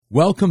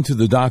Welcome to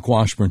the Doc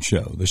Washburn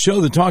Show, the show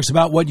that talks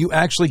about what you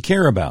actually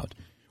care about.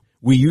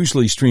 We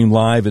usually stream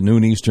live at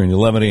noon Eastern,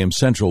 11 a.m.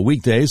 Central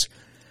weekdays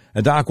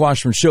at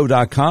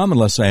DocWashburnShow.com,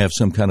 unless I have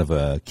some kind of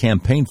a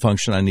campaign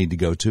function I need to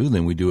go to,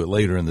 then we do it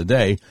later in the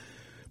day.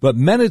 But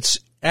minutes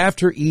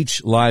after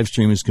each live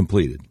stream is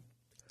completed,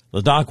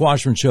 the Doc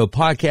Washburn Show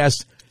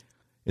podcast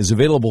is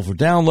available for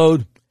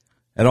download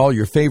at all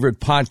your favorite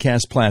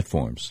podcast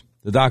platforms.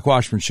 The Doc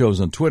Washburn Show is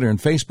on Twitter and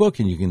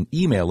Facebook, and you can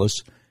email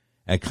us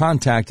at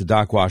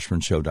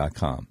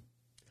contact@DocWashburnShow.com.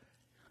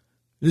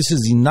 This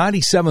is the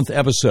 97th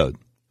episode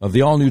of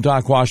the all-new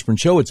Doc Washburn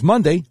Show. It's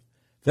Monday,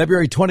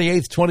 February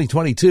 28th,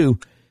 2022.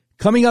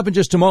 Coming up in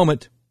just a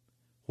moment,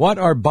 what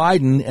are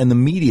Biden and the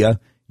media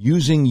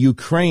using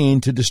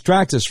Ukraine to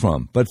distract us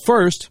from? But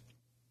first,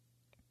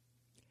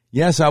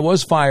 yes, I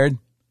was fired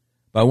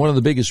by one of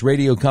the biggest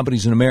radio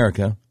companies in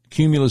America,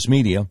 Cumulus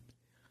Media,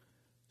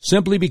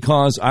 simply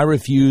because I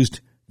refused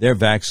their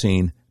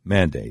vaccine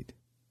mandate.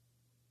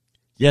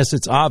 Yes,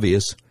 it's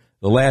obvious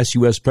the last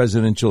U.S.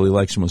 presidential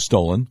election was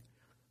stolen.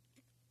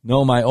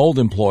 No, my old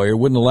employer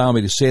wouldn't allow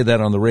me to say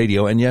that on the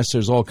radio. And yes,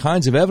 there's all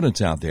kinds of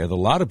evidence out there that a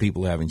lot of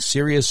people are having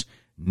serious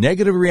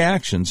negative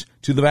reactions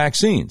to the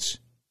vaccines.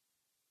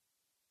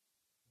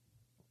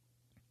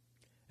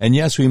 And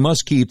yes, we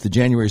must keep the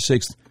January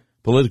 6th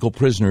political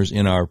prisoners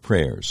in our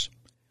prayers.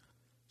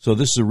 So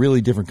this is a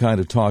really different kind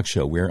of talk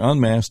show. We're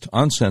unmasked,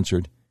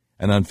 uncensored,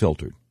 and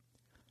unfiltered.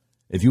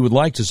 If you would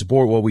like to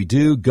support what we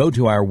do, go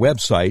to our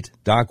website,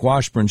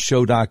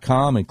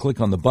 DocWashburnShow.com, and click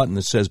on the button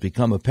that says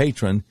Become a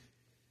Patron.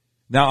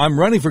 Now, I'm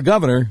running for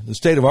governor of the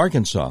state of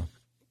Arkansas.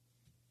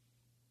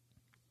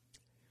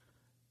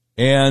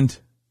 And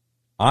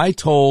I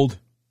told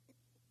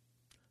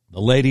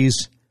the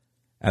ladies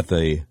at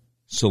the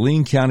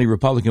Saline County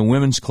Republican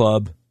Women's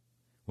Club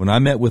when I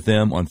met with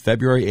them on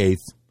February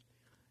 8th,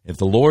 if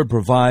the Lord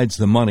provides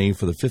the money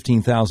for the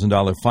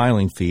 $15,000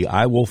 filing fee,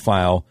 I will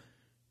file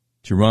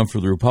to run for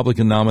the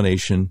Republican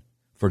nomination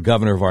for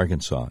governor of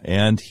Arkansas.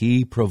 And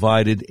he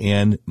provided,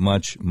 and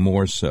much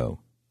more so.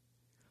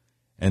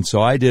 And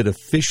so I did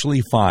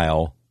officially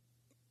file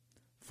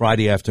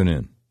Friday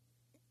afternoon.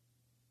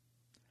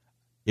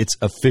 It's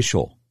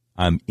official.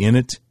 I'm in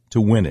it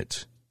to win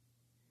it.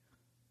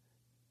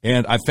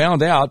 And I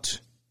found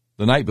out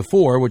the night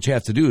before, what you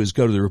have to do is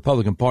go to the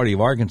Republican Party of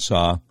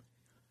Arkansas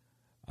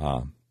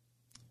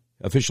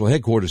official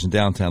headquarters in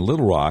downtown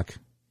Little Rock,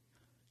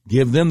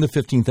 give them the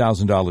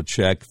 $15,000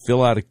 check,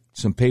 fill out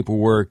some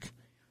paperwork,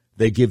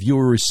 they give you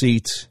a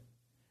receipt,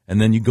 and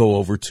then you go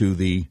over to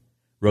the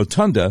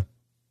rotunda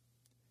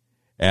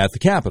at the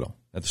Capitol,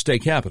 at the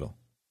state Capitol.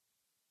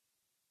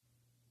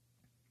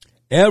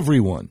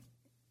 Everyone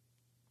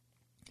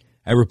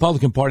at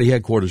Republican Party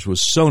headquarters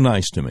was so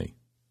nice to me,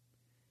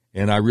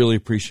 and I really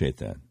appreciate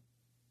that.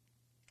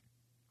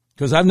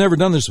 Because I've never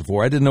done this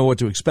before. I didn't know what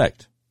to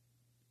expect.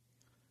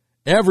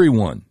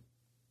 Everyone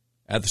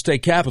at the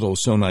state Capitol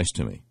was so nice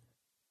to me.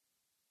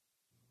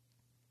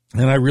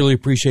 And I really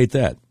appreciate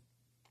that.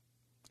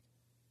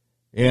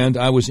 And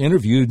I was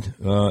interviewed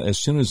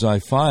as soon as I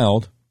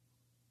filed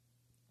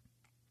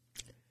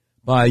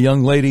by a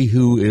young lady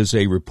who is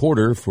a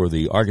reporter for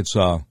the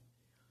Arkansas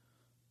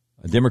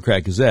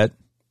Democrat Gazette,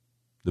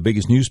 the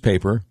biggest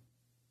newspaper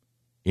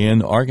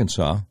in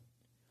Arkansas.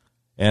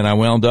 And I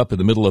wound up in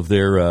the middle of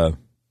their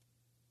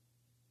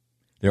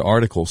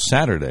article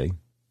Saturday,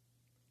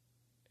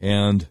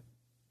 and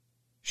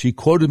she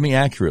quoted me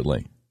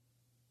accurately.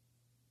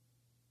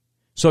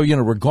 So,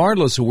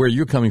 regardless of where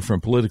you're coming from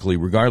politically,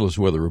 regardless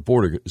of where the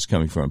reporter is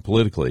coming from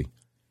politically,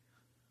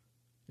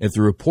 if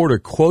the reporter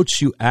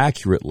quotes you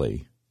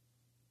accurately,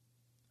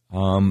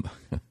 I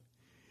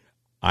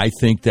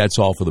think that's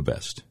all for the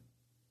best.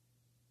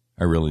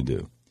 I really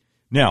do.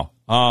 Now,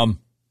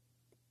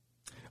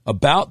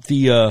 about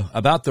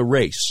the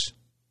race,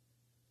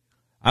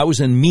 I was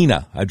in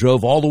Mena. I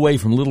drove all the way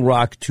from Little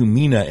Rock to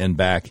Mena and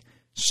back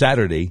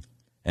Saturday,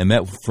 and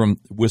met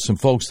with some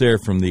folks there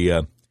from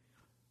the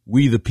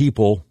We the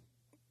People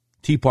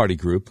Tea Party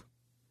group,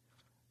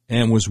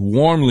 and was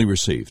warmly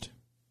received.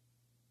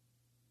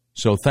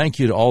 So thank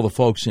you to all the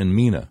folks in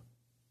Mena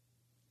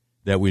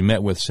that we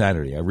met with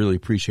Saturday. I really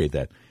appreciate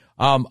that.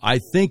 I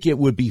think it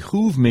would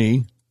behoove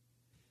me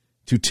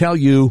to tell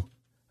you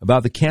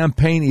about the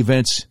campaign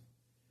events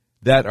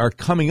that are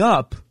coming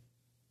up,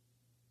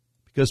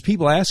 because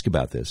people ask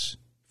about this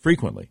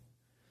frequently.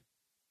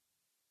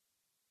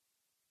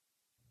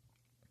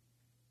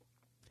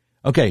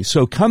 Okay,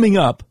 so coming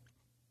up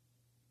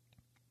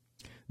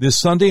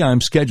this Sunday,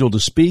 I'm scheduled to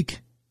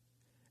speak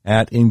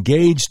at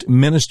Engaged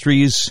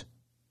Ministries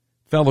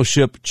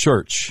Fellowship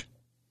Church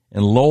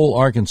in Lowell,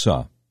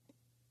 Arkansas,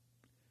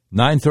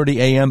 9:30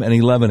 a.m. and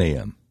 11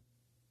 a.m.,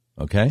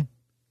 okay?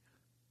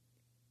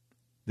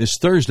 This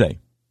Thursday,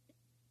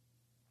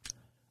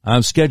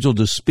 I'm scheduled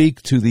to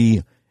speak to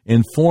the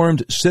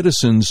Informed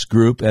Citizens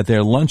group at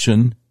their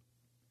luncheon,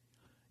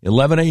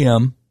 11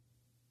 a.m.,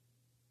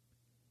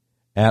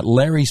 at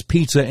Larry's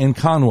Pizza in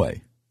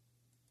Conway.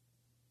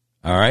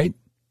 All right?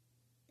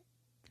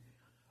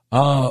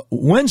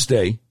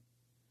 Wednesday,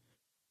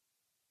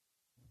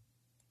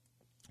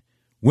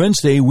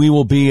 Wednesday, we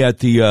will be at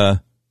the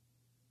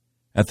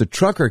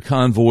Trucker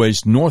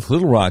Convoy's North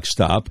Little Rock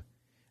stop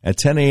at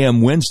 10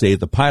 a.m. Wednesday at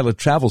the Pilot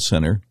Travel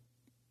Center,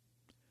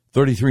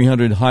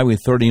 3300 Highway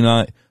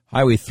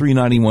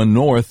 391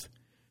 North,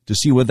 to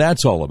see what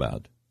that's all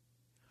about.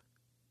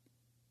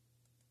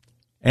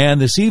 And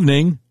this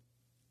evening,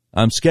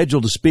 I'm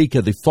scheduled to speak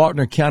at the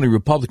Faulkner County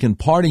Republican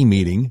Party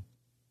meeting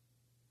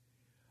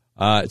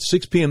at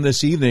 6 p.m.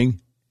 this evening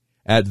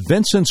at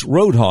Vincent's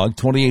Roadhog,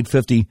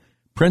 2850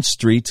 Prince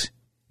Street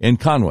in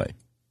Conway.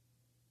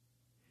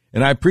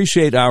 And I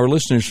appreciate our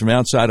listeners from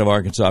outside of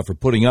Arkansas for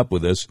putting up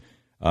with this,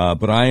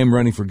 but I am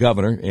running for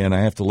governor, and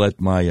I have to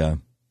let my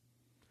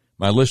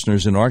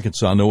listeners in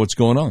Arkansas know what's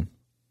going on.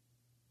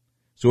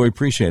 So I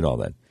appreciate all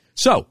that.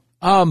 So,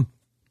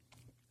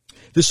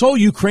 this whole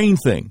Ukraine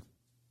thing,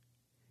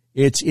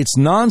 it's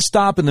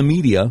nonstop in the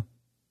media,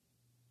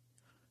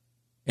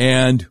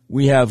 and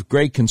we have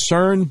great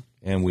concern,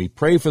 and we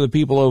pray for the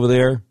people over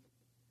there.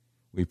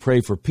 We pray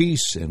for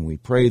peace, and we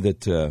pray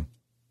that the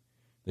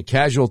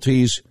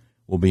casualties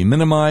will be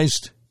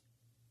minimized.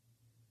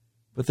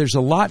 But there's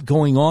a lot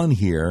going on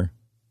here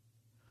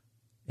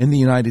in the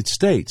United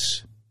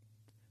States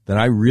that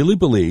I really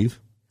believe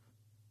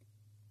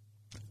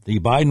the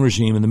Biden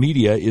regime and the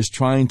media is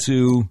trying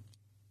to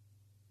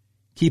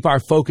keep our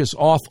focus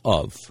off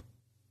of.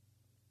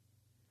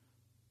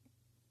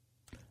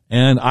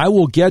 And I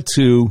will get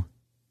to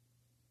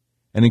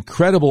an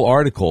incredible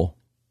article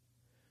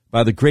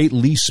by the great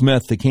Lee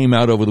Smith that came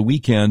out over the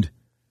weekend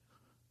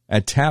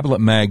at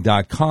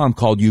tabletmag.com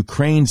called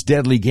Ukraine's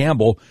Deadly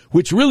Gamble,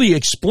 which really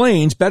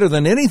explains better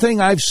than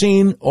anything I've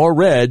seen or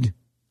read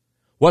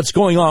what's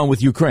going on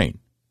with Ukraine.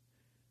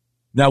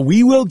 Now,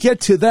 we will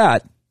get to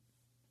that.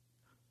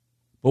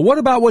 But what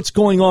about what's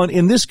going on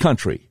in this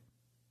country?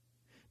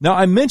 Now,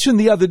 I mentioned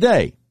the other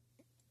day,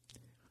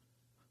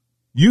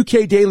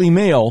 UK Daily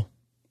Mail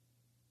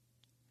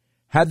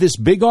had this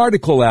big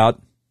article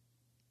out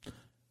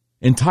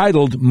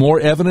entitled, "More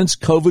Evidence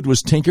COVID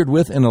Was Tinkered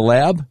With in a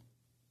Lab."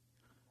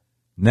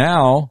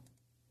 Now,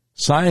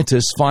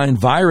 scientists find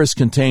virus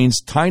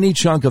contains tiny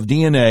chunk of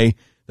DNA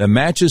that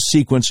matches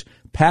sequence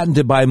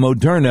patented by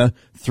Moderna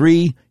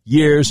 3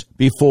 years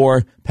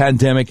before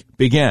pandemic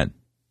began.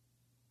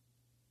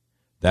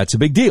 That's a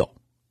big deal.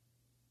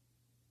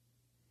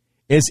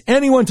 Is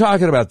anyone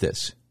talking about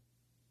this?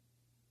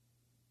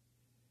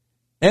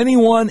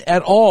 Anyone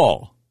at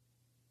all?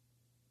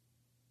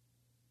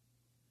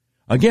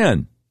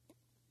 Again,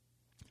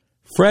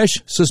 fresh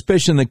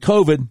suspicion that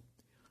COVID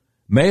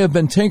may have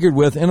been tinkered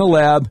with in a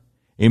lab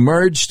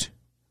emerged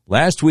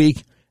last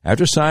week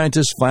after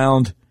scientists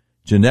found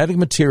genetic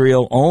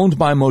material owned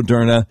by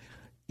Moderna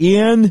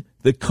in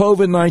the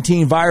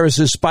COVID-19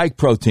 virus's spike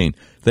protein.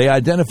 They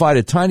identified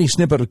a tiny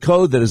snippet of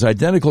code that is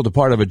identical to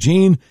part of a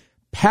gene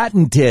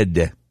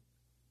patented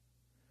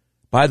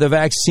by the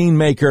vaccine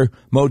maker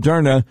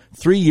Moderna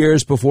 3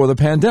 years before the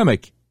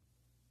pandemic.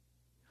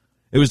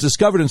 It was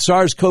discovered in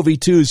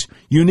SARS-CoV-2's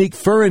unique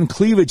furin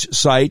cleavage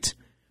site,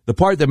 the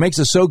part that makes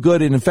it so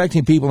good at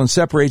infecting people and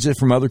separates it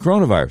from other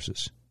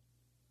coronaviruses.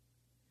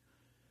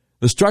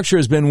 The structure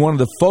has been one of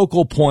the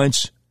focal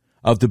points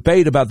of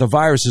debate about the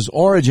virus's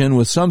origin,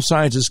 with some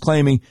scientists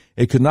claiming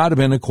it could not have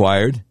been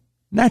acquired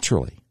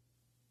naturally.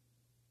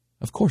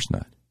 Of course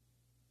not.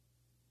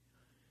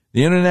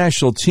 The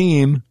international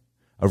team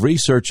of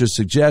researchers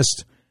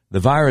suggests the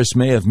virus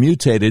may have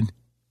mutated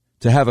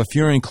to have a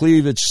furin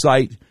cleavage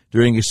site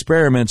during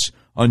experiments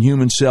on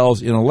human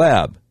cells in a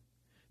lab.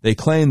 They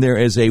claim there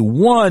is a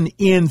 1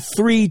 in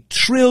 3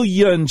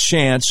 trillion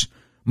chance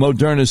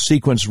Moderna's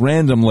sequence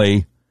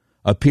randomly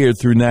appeared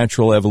through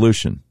natural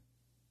evolution.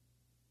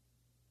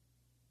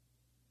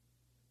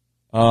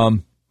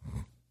 So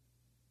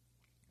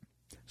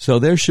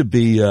there should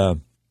be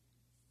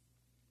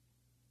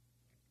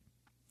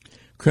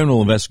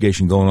criminal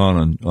investigation going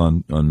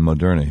on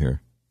Moderna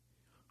here.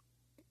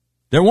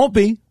 There won't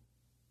be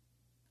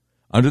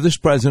under this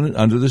president,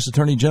 under this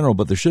attorney general,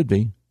 but there should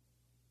be.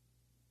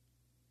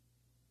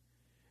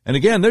 And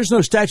again, there's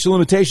no statute of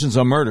limitations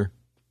on murder.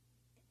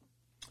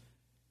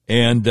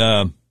 And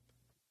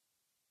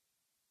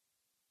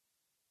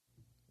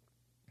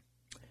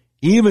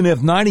even if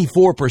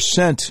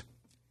 94%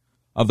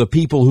 of the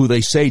people who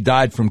they say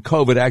died from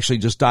COVID actually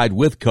just died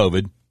with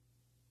COVID,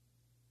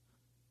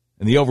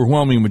 and the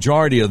overwhelming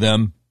majority of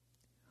them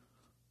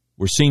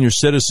were senior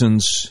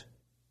citizens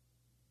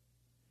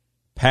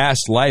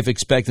past life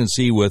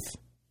expectancy with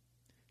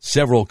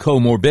several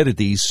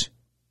comorbidities,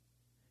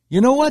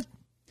 you know what?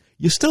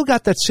 You still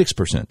got that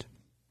 6%.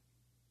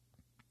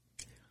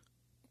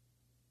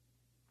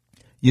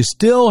 You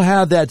still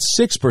have that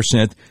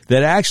 6%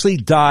 that actually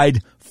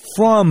died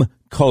from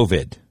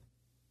COVID.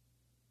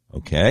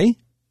 Okay?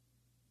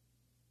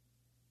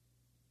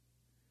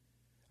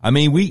 I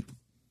mean, we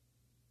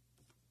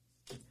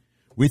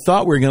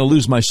thought we were going to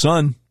lose my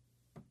son,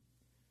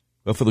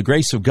 but for the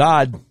grace of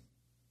God,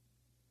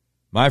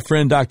 my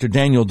friend Dr.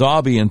 Daniel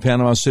Dalby in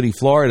Panama City,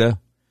 Florida,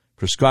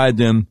 prescribed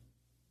him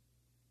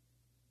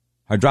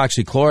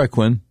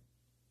hydroxychloroquine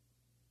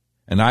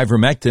an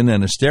ivermectin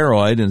and a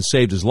steroid and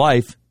saved his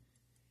life.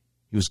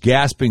 He was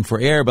gasping for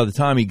air by the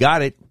time he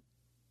got it.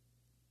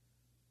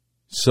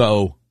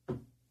 So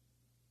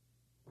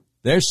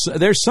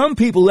there's some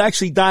people who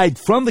actually died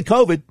from the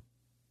COVID,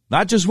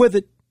 not just with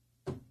it.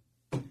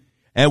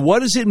 And what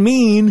does it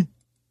mean?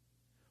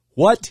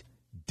 What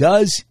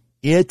does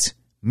it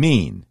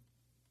mean?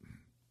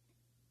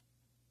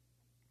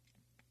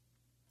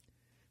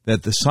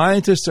 That the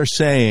scientists are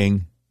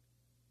saying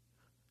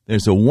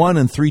there's a 1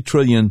 in 3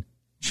 trillion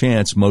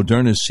chance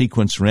Moderna's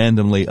sequence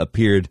randomly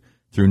appeared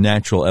through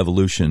natural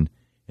evolution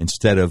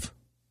instead of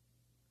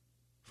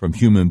from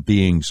human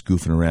beings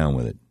goofing around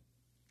with it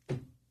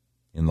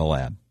in the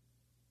lab.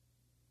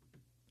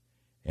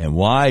 And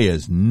why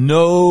is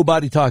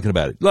nobody talking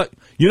about it? Look,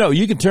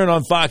 you can turn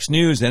on Fox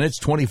News and it's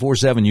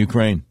 24/7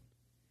 Ukraine.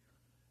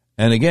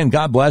 And again,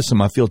 God bless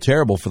them. I feel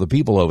terrible for the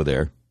people over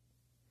there.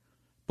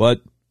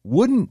 But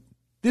wouldn't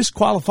this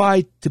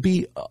qualify to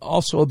be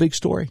also a big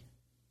story?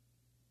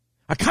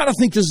 I kind of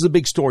think this is a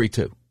big story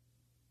too.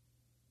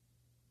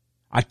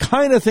 I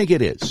kind of think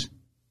it is.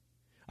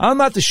 I'm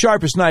not the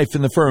sharpest knife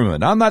in the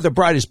firmament. I'm not the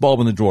brightest bulb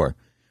in the drawer.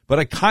 But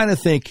I kind of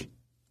think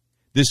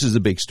this is a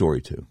big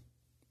story too.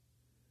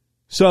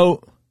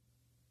 So,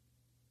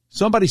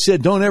 somebody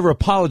said, don't ever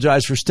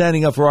apologize for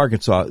standing up for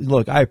Arkansas.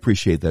 Look, I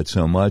appreciate that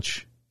so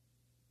much.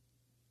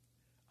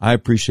 I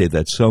appreciate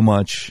that so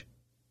much.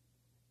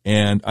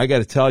 And I got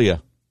to tell you,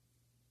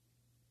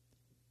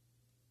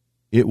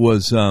 it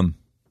was,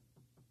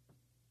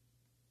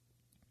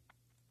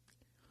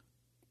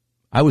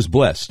 I was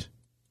blessed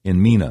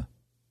in Mena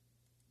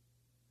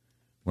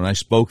when I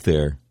spoke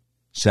there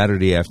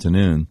Saturday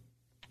afternoon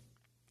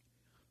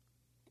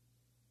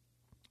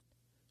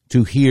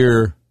to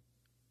hear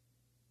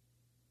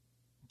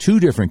 2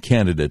 different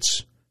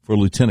candidates for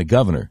lieutenant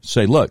governor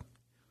say, look,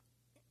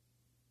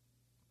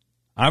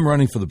 I'm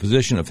running for the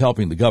position of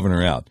helping the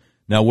governor out.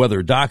 Now,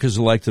 whether Doc is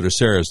elected or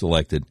Sarah is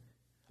elected,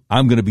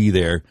 I'm going to be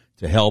there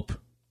to help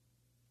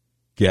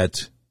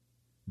get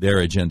their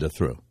agenda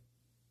through.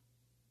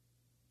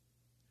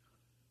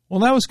 Well,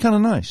 that was kind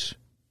of nice.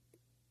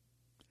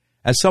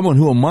 As someone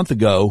who a month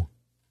ago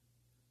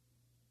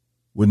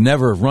would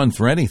never have run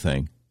for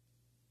anything,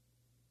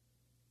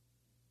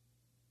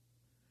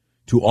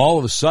 to all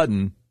of a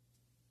sudden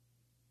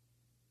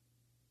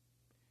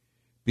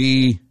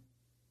be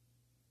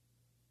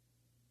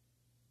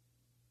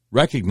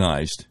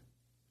recognized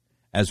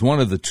as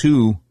one of the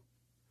 2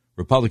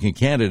 Republican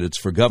candidates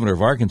for governor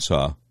of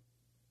Arkansas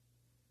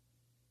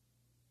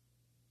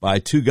by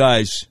 2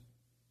 guys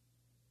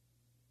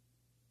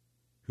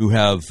who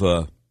have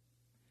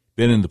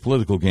been in the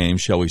political game,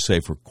 shall we say,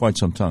 for quite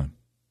some time.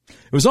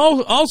 It was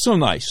also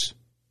nice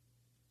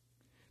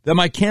that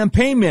my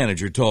campaign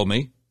manager told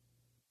me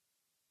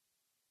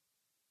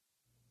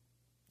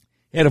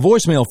he had a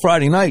voicemail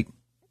Friday night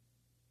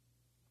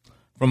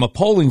from a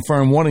polling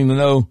firm wanting to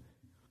know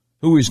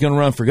who he's going to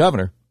run for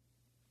governor.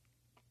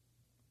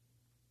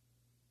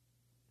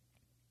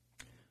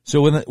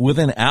 So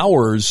within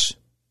hours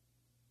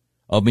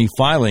of me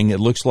filing, it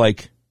looks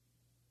like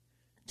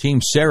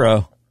Team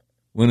Sarah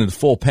went into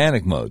full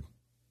panic mode.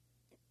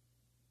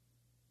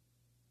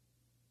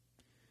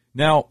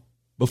 Now,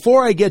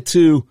 before I get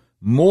to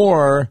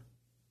more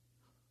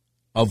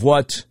of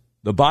what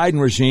the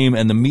Biden regime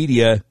and the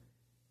media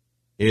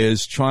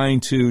is trying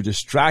to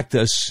distract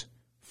us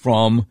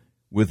from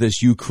with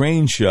this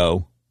Ukraine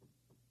show,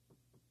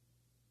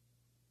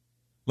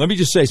 let me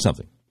just say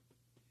something.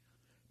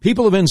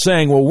 People have been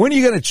saying, well, when are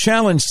you going to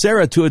challenge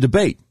Sarah to a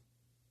debate?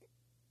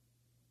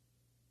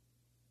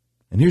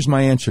 And here's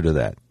my answer to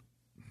that.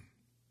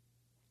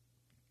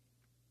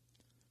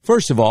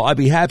 First of all, I'd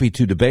be happy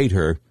to debate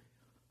her,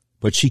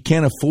 but she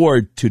can't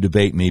afford to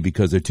debate me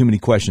because there are too many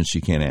questions she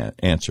can't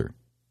answer.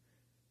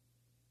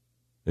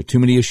 There are too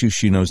many issues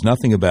she knows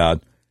nothing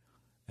about,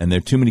 and there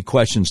are too many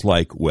questions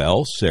like,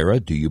 well, Sarah,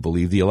 do you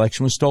believe the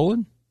election was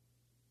stolen?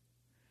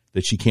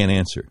 That she can't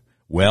answer.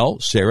 Well,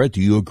 Sarah,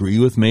 do you agree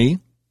with me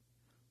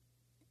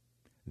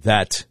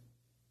that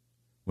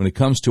when it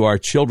comes to our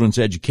children's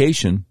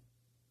education,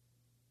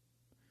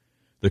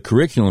 the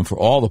curriculum for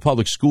all the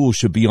public schools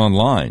should be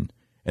online,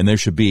 and there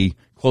should be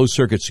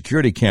closed-circuit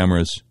security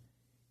cameras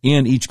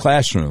in each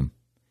classroom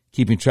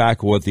keeping track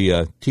of what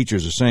the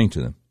teachers are saying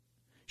to them?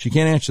 She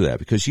can't answer that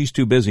because she's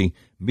too busy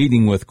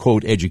meeting with,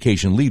 quote,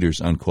 education leaders,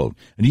 unquote.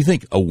 And do you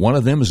think one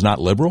of them is not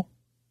liberal?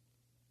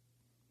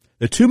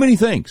 There are too many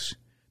things.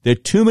 There are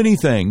too many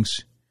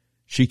things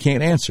she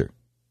can't answer.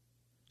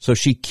 So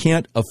she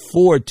can't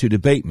afford to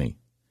debate me.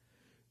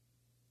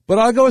 But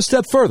I'll go a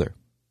step further.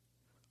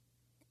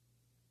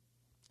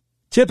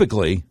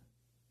 Typically,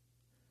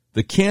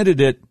 the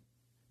candidate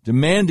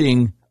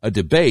demanding a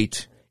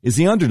debate is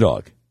the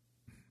underdog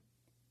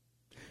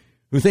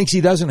who thinks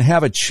he doesn't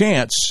have a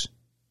chance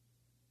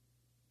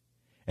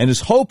and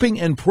is hoping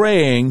and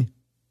praying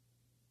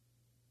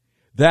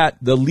that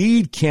the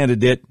lead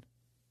candidate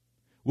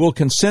will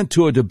consent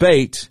to a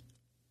debate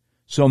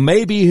so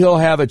maybe he'll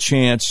have a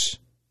chance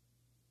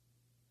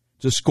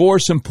to score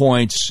some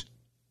points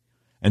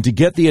and to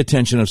get the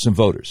attention of some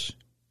voters.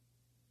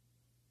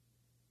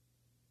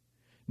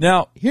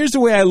 Now, here's the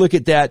way I look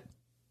at that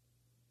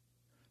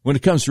when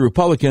it comes to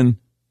Republican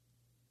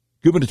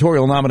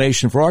gubernatorial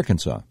nomination for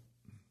Arkansas.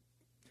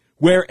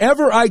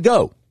 Wherever I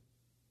go,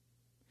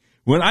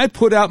 when I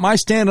put out my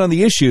stand on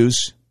the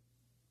issues,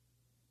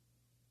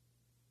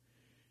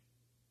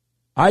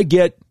 I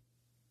get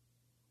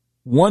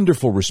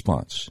wonderful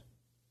response.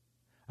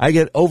 I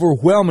get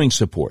overwhelming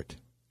support.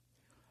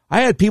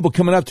 I had people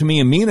coming up to me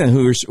in Mena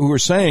who were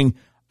saying,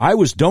 I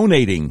was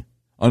donating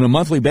on a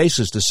monthly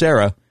basis to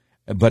Sarah,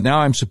 but now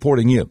I'm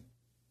supporting you.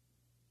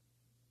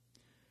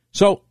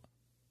 So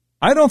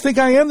I don't think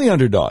I am the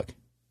underdog.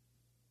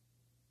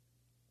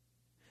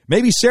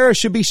 Maybe Sarah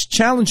should be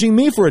challenging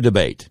me for a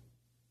debate.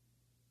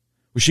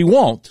 Well, she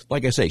won't.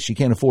 Like I say, she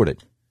can't afford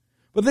it.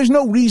 But there's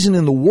no reason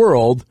in the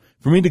world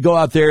for me to go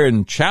out there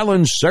and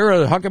challenge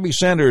Sarah Huckabee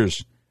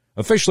Sanders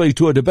officially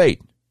to a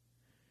debate.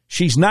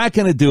 She's not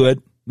going to do it,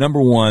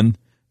 number one.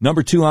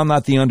 Number two, I'm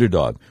not the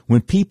underdog.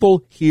 When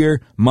people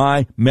hear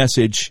my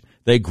message,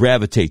 they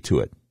gravitate to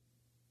it.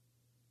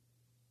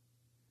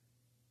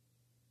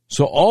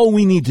 So all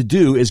we need to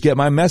do is get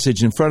my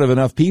message in front of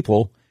enough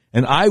people,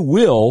 and I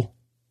will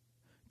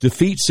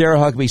defeat Sarah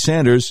Huckabee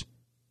Sanders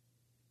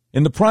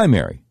in the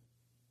primary.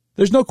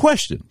 There's no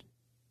question.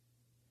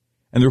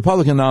 And the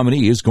Republican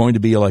nominee is going to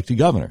be elected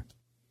governor.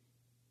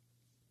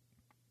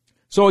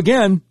 So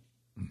again,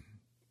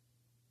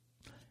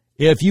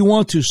 if you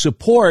want to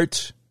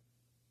support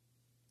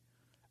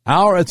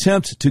our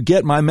attempt to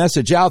get my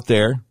message out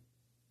there,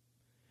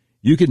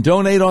 you can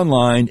donate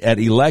online at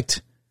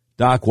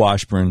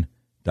electdocwashburn.com.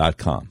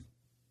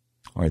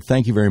 All right,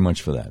 thank you very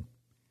much for that.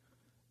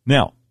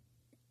 Now,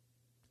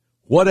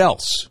 what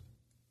else?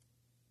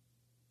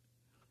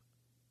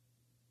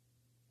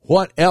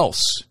 What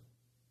else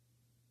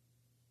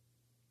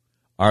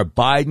are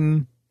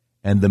Biden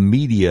and the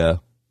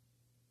media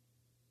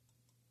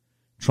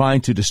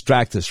trying to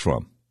distract us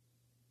from?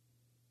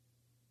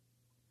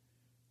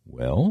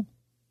 Well,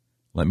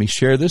 let me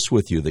share this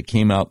with you that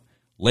came out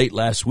late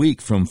last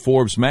week from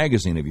Forbes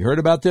magazine. Have you heard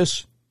about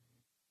this?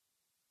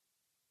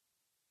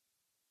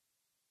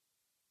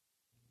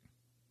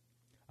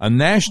 A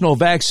national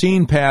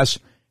vaccine pass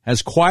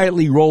has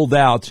quietly rolled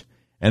out,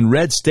 and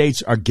red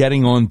states are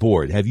getting on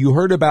board. Have you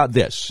heard about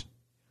this?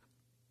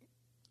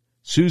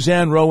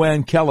 Suzanne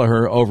Rowan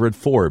Kelleher over at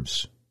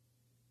Forbes.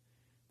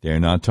 They're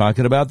not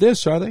talking about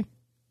this, are they?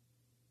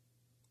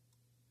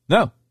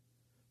 No.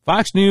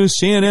 Fox News,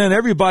 CNN,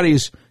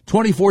 everybody's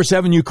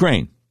 24/7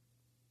 Ukraine.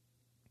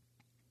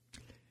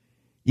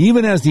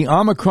 Even as the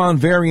Omicron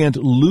variant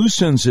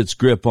loosens its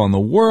grip on the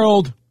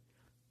world,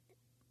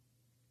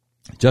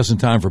 just in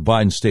time for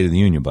Biden's State of the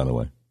Union, by the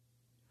way,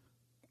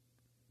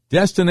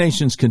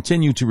 destinations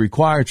continue to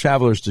require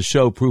travelers to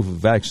show proof of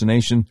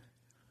vaccination,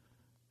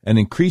 and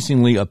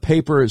increasingly a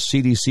paper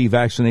CDC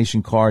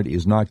vaccination card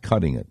is not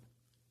cutting it.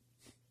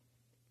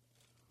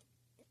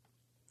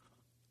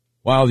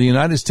 While the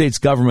United States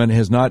government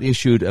has not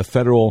issued a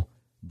federal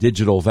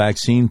digital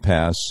vaccine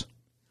pass,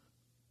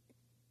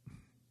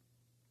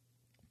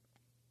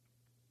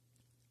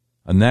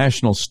 a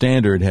national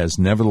standard has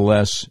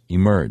nevertheless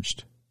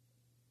emerged.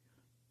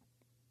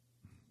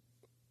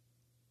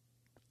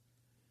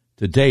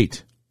 To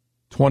date,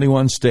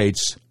 21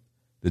 states,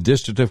 the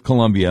District of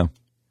Columbia,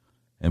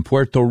 and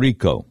Puerto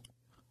Rico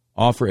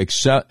offer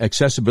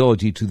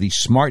accessibility to the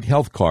Smart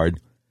Health Card,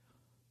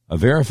 a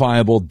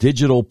verifiable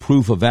digital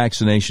proof of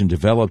vaccination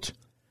developed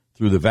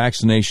through the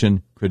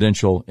Vaccination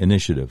Credential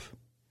Initiative,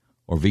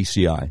 or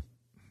VCI,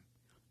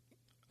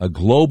 a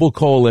global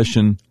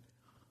coalition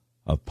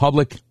of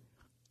public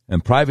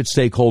and private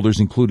stakeholders,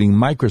 including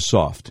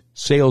Microsoft,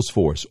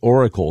 Salesforce,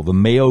 Oracle, the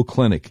Mayo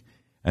Clinic,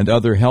 and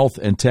other health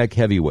and tech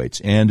heavyweights.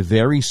 And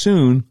very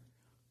soon,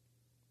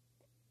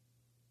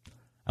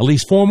 at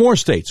least 4 more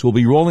states will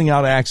be rolling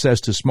out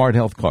access to Smart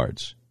Health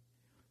Cards.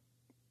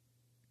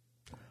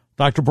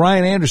 Dr.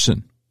 Brian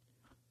Anderson,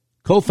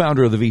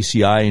 co-founder of the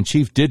VCI and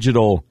chief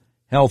digital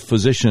health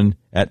physician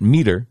at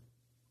MITRE,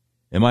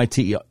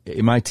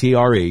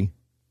 M-I-T-R-E,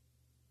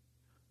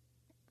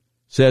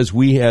 says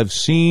we have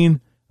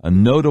seen a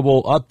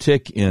notable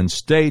uptick in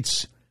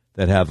states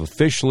that have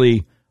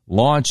officially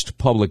launched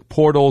public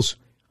portals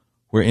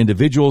where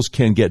individuals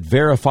can get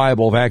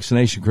verifiable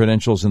vaccination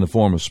credentials in the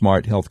form of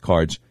Smart Health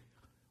Cards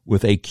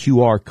with a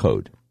QR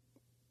code.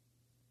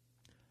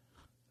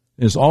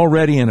 There's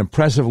already an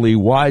impressively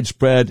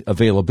widespread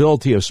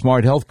availability of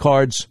Smart Health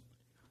Cards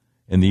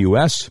in the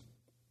U.S.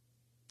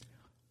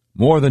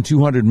 More than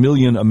 200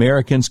 million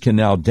Americans can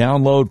now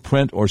download,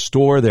 print, or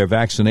store their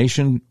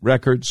vaccination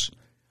records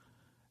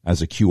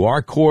as a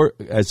QR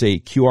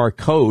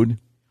code.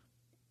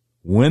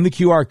 When the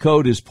QR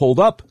code is pulled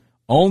up,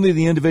 only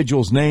the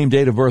individual's name,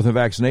 date of birth, and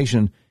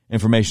vaccination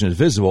information is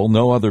visible.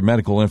 No other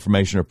medical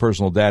information or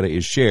personal data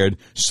is shared,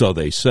 so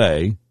they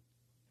say.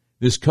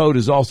 This code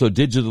is also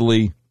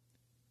digitally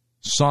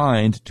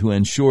signed to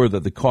ensure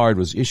that the card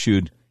was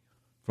issued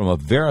from a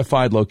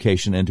verified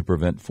location and to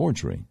prevent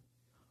forgery.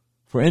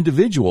 For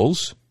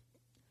individuals,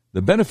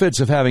 the benefits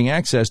of having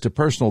access to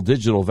personal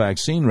digital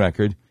vaccine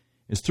record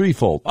is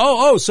threefold.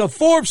 So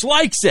Forbes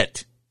likes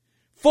it.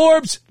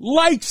 Forbes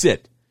likes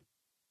it.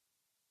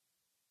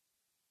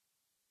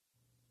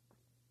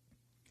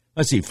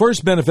 Let's see.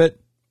 First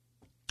benefit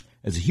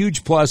is a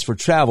huge plus for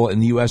travel in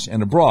the U.S.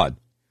 and abroad.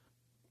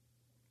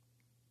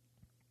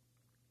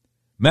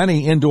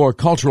 Many indoor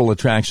cultural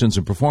attractions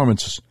and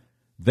performance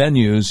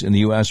venues in the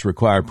U.S.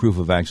 require proof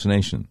of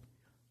vaccination.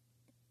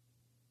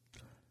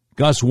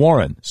 Gus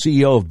Warren,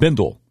 CEO of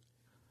Bindle,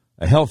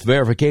 a health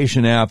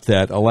verification app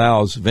that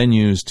allows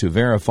venues to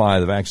verify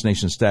the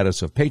vaccination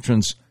status of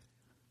patrons,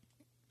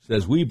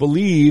 says, "We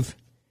believe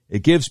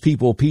it gives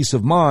people peace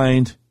of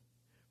mind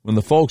when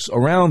the folks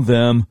around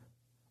them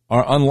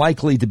are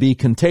unlikely to be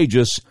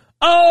contagious."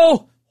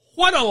 Oh,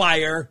 what a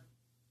liar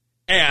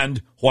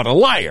and what a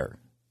liar.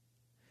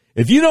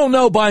 If you don't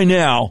know by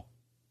now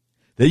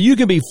that you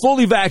can be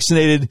fully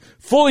vaccinated,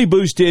 fully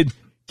boosted,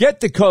 get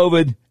the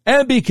COVID,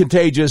 and be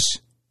contagious,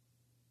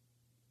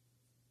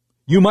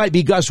 you might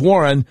be Gus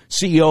Warren,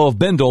 CEO of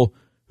Bindle,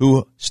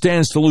 who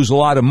stands to lose a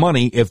lot of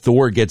money if the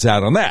word gets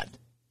out on that.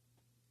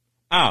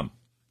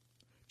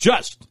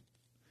 Just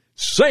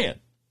saying.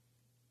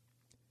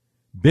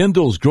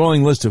 Bindle's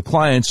growing list of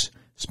clients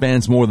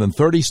spans more than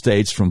 30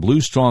 states, from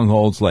blue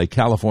strongholds like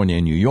California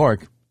and New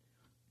York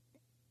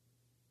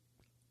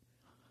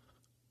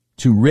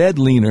to red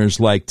leaners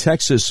like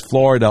Texas,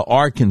 Florida,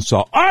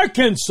 Arkansas,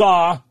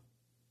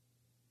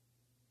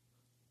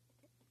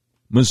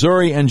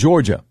 Missouri, and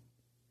Georgia.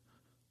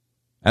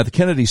 At the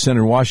Kennedy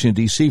Center in Washington,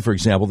 D.C., for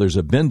example, there's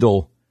a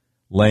Bindle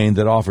lane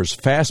that offers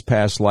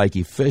FastPass-like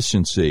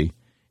efficiency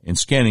in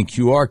scanning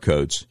QR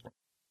codes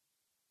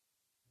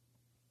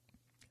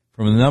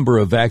from a number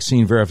of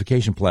vaccine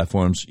verification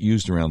platforms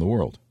used around the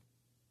world.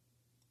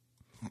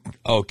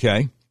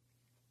 Okay.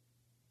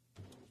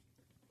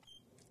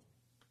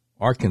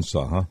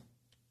 Arkansas, huh?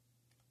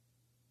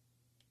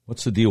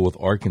 What's the deal with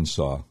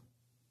Arkansas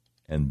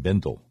and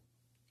Bindle?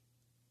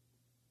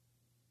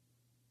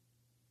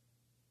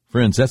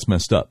 Friends, that's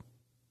messed up.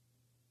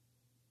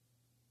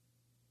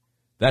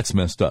 That's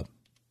messed up.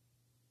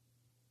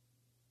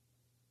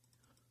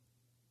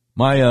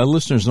 My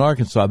listeners in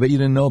Arkansas, I bet you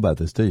didn't know about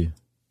this, did you?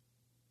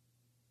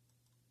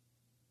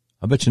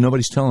 I bet you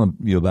nobody's telling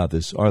you about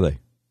this, are they?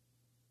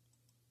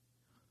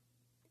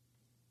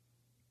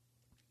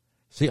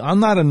 See, I'm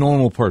not a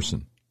normal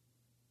person.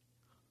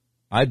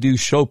 I do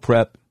show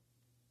prep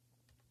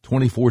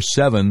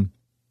 24/7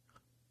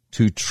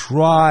 to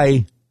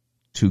try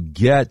to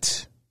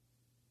get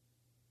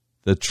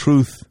the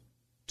truth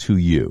to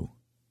you.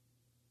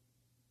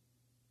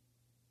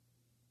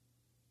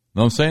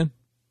 Know what I'm saying?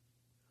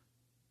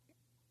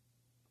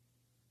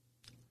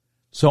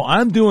 So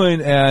I'm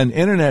doing an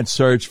internet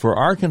search for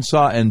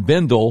Arkansas and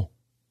Bindle,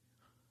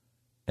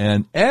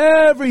 and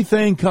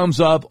everything comes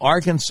up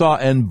Arkansas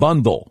and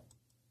Bundle.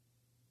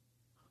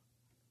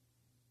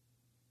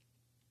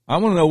 I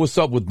want to know what's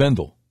up with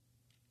Bindle.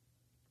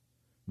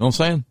 Know what I'm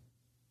saying?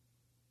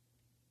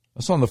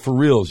 That's on the for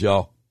reals,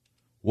 y'all.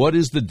 What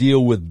is the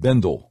deal with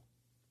Bindle?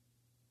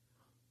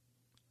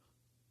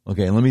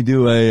 Okay, let me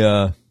do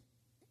a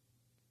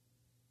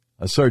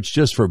search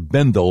just for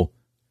Bindle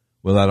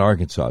without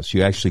Arkansas. So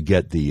you actually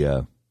get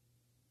the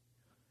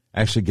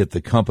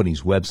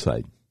company's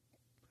website.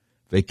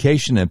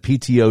 Vacation and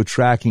PTO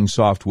tracking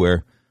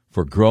software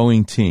for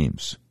growing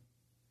teams.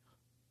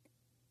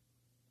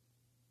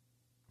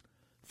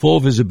 Full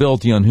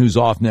visibility on who's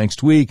off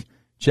next week.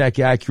 Check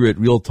accurate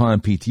real-time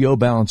PTO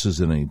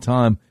balances at any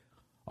time.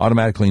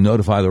 Automatically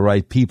notify the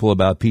right people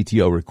about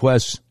PTO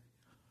requests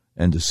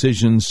and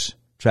decisions.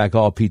 Track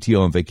all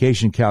PTO and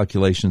vacation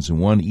calculations in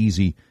one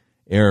easy,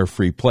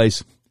 error-free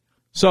place.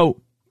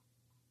 So,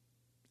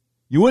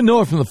 you wouldn't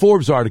know it from the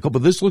Forbes article,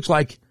 but this looks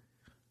like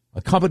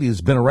a company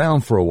that's been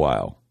around for a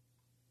while.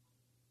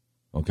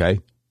 Okay?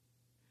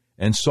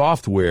 And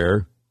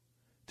software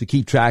to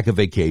keep track of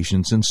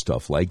vacations and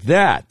stuff like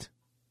that.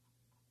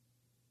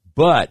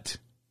 But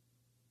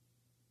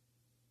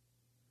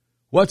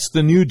what's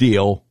the new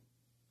deal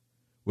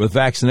with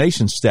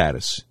vaccination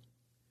status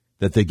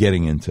that they're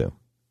getting into?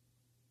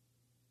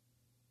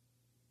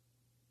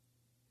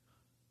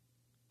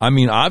 I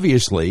mean,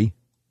 obviously,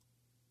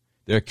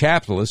 they're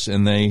capitalists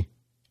and they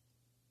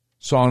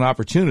saw an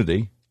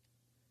opportunity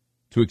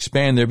to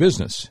expand their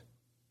business.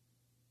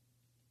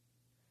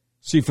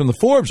 See, from the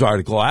Forbes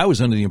article, I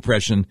was under the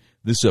impression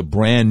this is a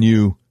brand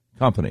new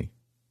company.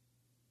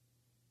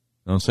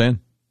 Know what I'm saying?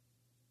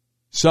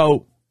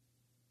 So,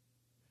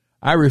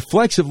 I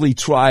reflexively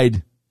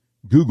tried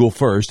Google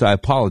first. I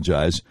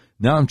apologize.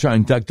 Now I'm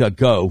trying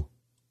DuckDuckGo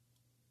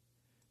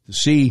to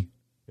see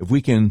if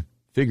we can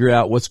figure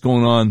out what's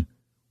going on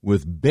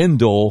with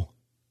Bindle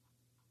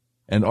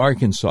and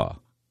Arkansas.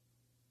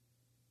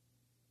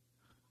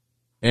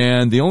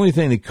 And the only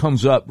thing that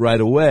comes up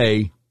right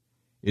away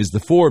is the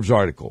Forbes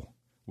article,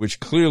 which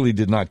clearly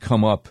did not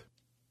come up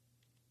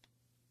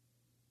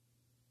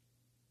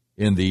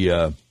in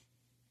the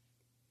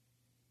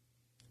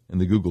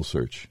Google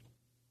search.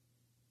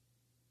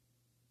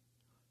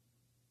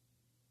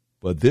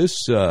 But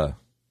this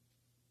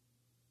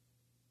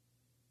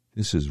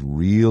is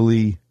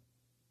really,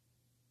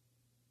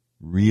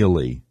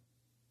 really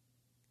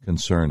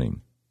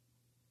concerning.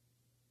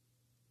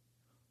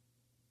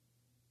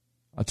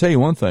 I'll tell you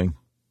one thing.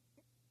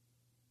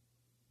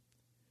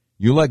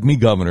 You elect me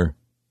governor,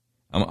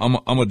 I'm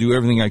going to do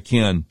everything I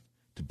can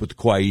to put the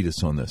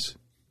quietus on this.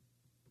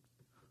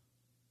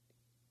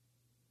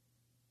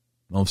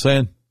 Know what I'm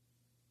saying?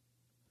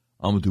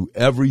 I'm going to do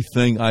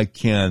everything I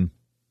can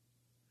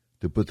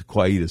to put the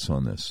quietus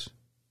on this.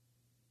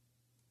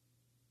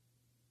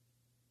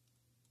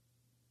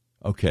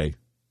 Okay,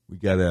 we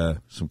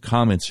got some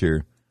comments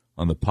here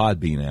on the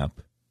Podbean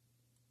app.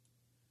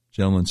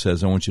 Gentleman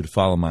says, I want you to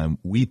follow my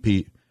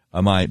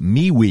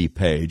MeWe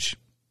page.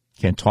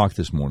 Can't talk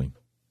this morning.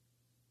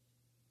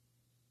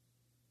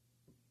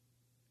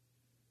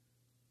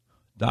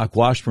 Doc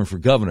Washburn for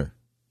governor.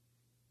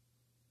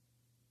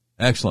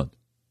 Excellent.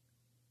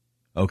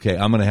 Okay,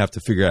 I'm going to have to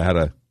figure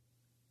out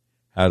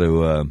how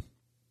to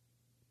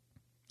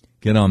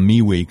get on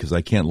MeWe because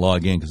I can't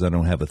log in because I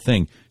don't have a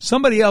thing.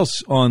 Somebody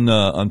else on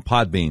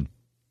Podbean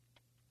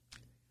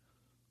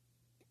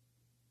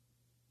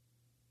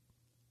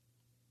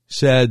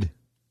said,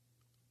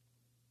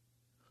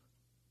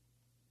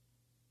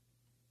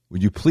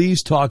 would you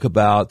please talk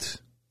about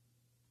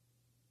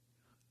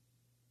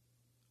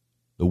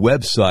the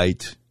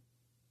website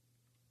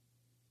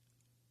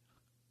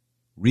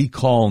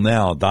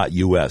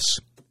recallnow.us.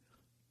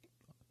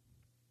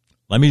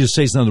 Let me just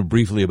say something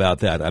briefly about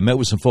that. I met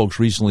with some folks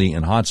recently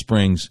in Hot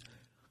Springs,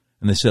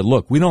 and they said,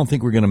 look, we don't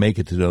think we're going to make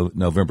it to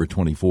November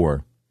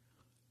 24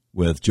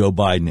 with Joe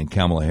Biden and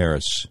Kamala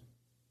Harris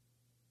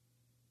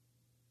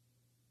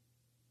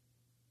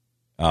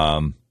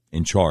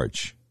in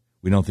charge.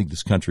 We don't think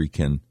this country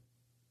can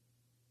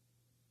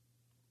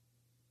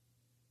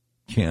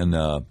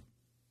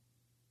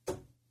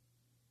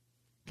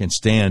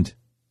stand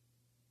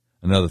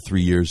another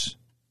 3 years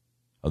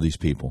of these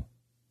people.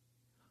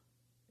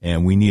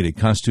 And we need a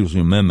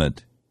constitutional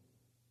amendment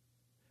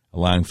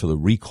allowing for the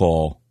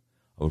recall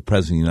of a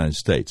president of the United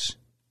States.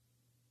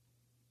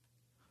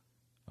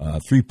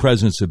 3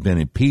 presidents have been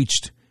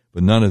impeached,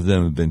 but none of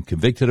them have been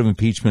convicted of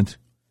impeachment.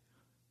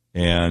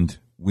 And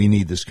we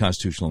need this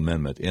constitutional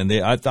amendment. And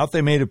I thought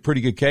they made a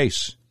pretty good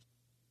case.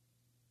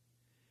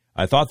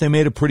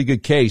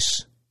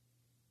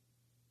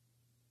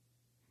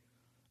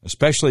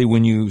 Especially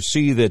when you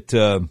see that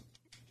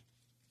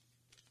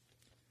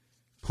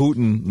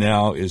Putin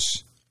now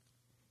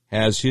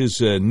has his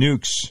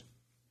nukes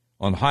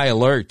on high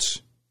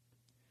alert,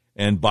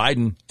 and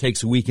Biden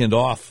takes a weekend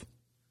off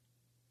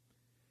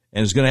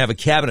and is going to have a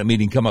cabinet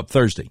meeting come up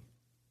Thursday.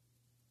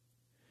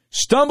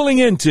 Stumbling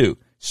into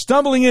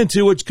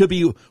what could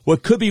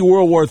be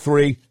World War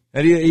III,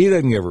 and he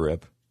doesn't give a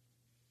rip.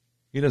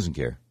 He doesn't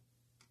care.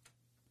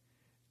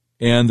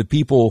 And the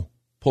people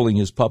pulling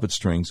his puppet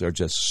strings are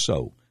just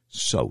so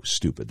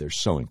stupid. They're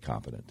so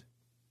incompetent.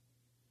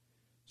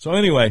 So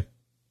anyway,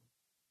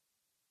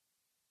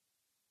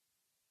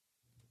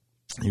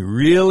 you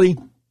really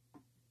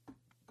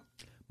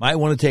might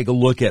want to take a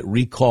look at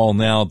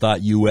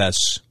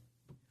recallnow.us,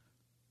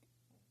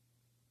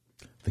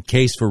 the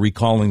case for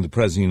recalling the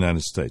President of the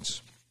United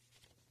States.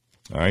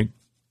 All right?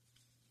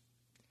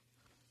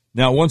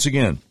 Now, once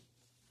again,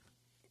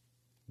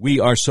 we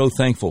are so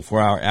thankful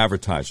for our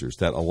advertisers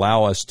that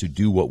allow us to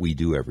do what we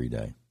do every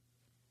day.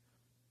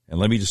 And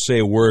let me just say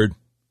a word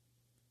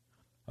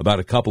about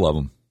a couple of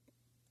them.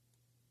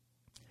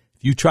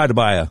 If you tried to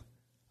buy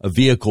a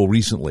vehicle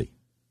recently,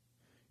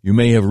 you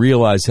may have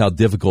realized how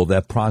difficult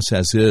that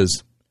process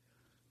is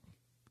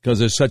because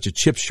there's such a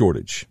chip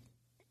shortage.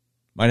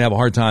 Might have a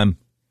hard time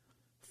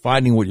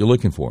finding what you're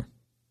looking for.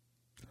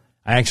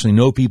 I actually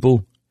know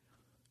people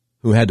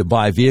who had to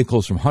buy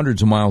vehicles from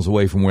hundreds of miles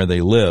away from where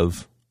they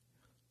live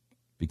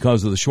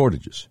because of the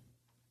shortages.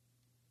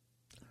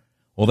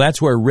 Well,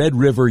 that's where Red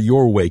River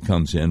Your Way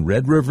comes in.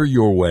 Red River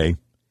Your Way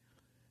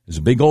is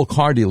a big old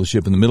car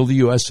dealership in the middle of the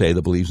USA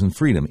that believes in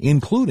freedom,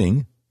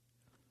 including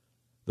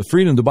the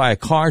freedom to buy a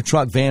car,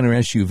 truck, van, or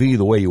SUV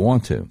the way you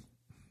want to.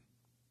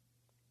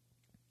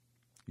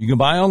 You can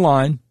buy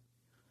online,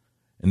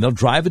 and they'll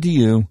drive it to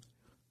you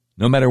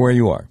no matter where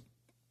you are.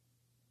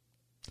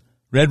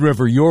 Red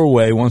River Your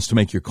Way wants to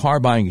make your car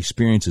buying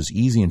experience as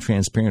easy and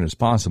transparent as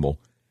possible.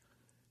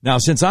 Now,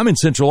 since I'm in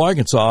Central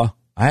Arkansas,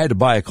 I had to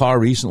buy a car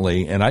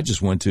recently, and I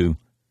just went to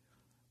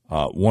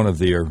one of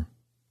their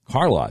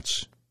car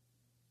lots.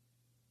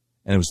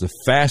 And it was the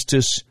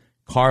fastest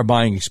car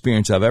buying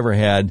experience I've ever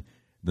had,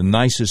 the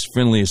nicest,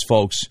 friendliest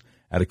folks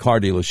at a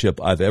car dealership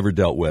I've ever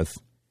dealt with,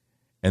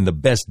 and the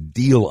best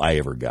deal I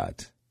ever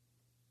got.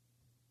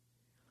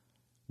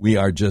 We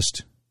are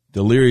just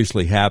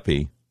deliriously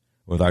happy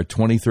with our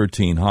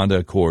 2013 Honda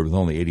Accord with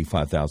only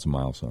 85,000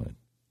 miles on it.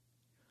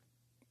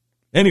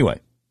 Anyway,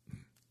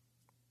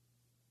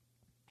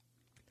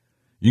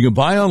 you can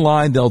buy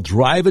online. They'll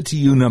drive it to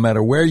you no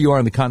matter where you are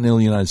in the continental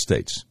United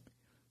States.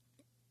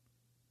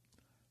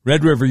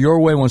 Red River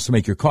Your Way wants to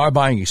make your car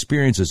buying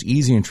experience as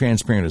easy and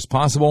transparent as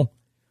possible.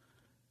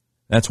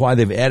 That's why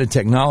they've added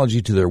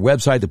technology to their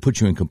website that puts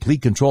you in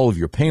complete control of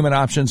your payment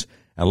options,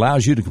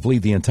 allows you to complete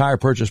the entire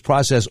purchase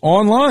process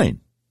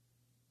online,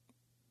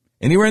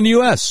 anywhere in the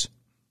U.S.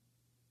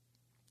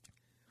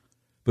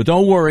 But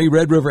don't worry,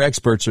 Red River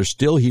experts are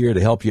still here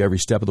to help you every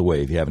step of the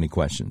way if you have any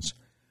questions.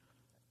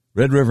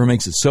 Red River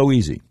makes it so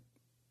easy.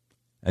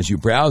 As you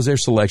browse their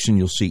selection,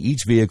 you'll see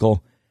each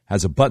vehicle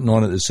has a button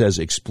on it that says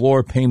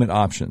Explore Payment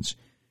Options.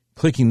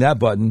 Clicking that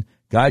button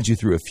guides you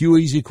through a few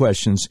easy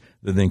questions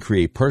that then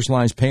create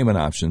personalized payment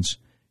options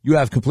you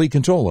have complete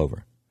control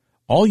over.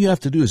 All you have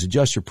to do is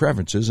adjust your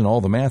preferences, and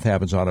all the math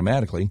happens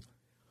automatically,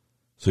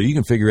 so you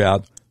can figure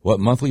out what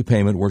monthly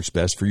payment works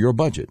best for your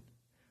budget.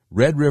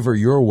 Red River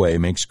Your Way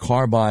makes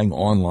car buying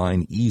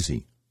online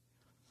easy.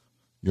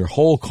 Your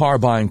whole car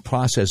buying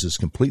process is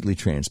completely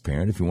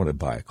transparent. If you want to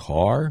buy a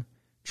car,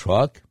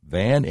 truck,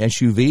 van,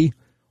 SUV,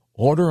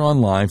 order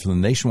online from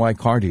the nationwide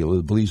car dealer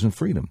that believes in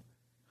freedom.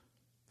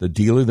 The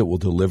dealer that will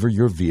deliver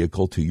your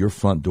vehicle to your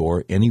front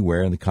door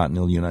anywhere in the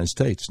continental United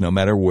States, no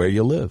matter where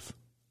you live.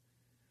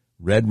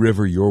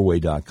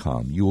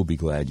 RedRiverYourWay.com. You will be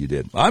glad you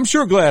did. I'm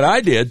sure glad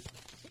I did.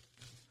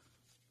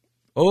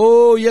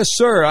 Oh, yes,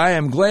 sir. I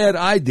am glad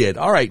I did.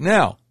 All right,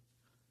 now,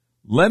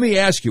 let me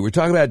ask you. We're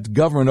talking about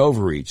government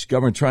overreach,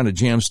 government trying to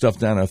jam stuff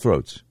down our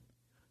throats.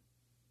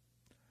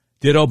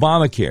 Did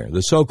Obamacare,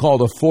 the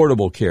so-called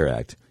Affordable Care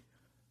Act,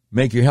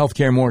 make your health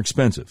care more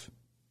expensive?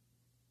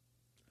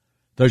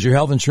 Does your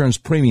health insurance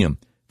premium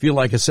feel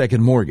like a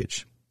second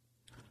mortgage?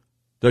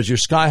 Does your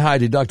sky-high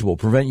deductible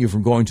prevent you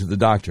from going to the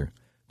doctor?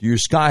 Do your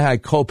sky-high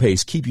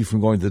copays keep you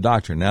from going to the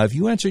doctor? Now, if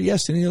you answer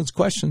yes to any of those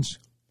questions,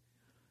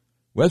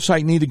 website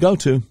you need to go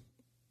to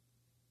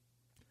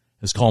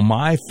is called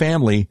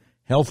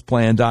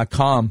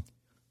myfamilyhealthplan.com.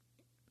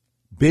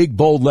 Big,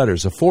 bold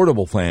letters,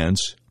 affordable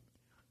plans.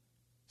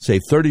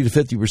 Save 30 to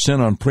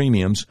 50% on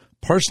premiums,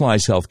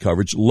 personalized health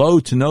coverage, low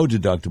to no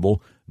deductible,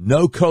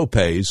 no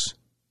copays.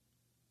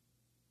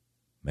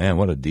 Man,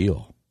 what a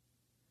deal.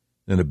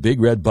 Then a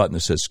big red button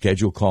that says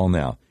Schedule Call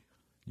Now.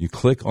 You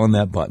click on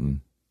that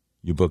button.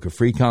 You book a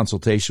free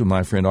consultation with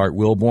my friend Art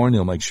Wilborn.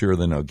 He'll make sure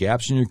there are no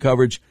gaps in your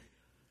coverage.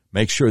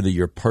 Make sure that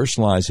your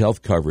personalized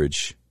health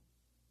coverage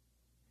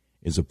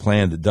is a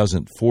plan that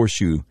doesn't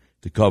force you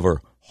to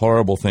cover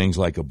horrible things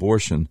like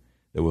abortion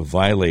that will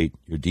violate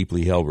your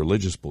deeply held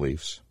religious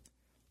beliefs,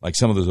 like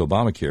some of those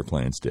Obamacare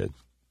plans did.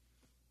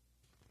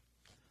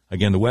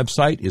 Again, the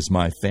website is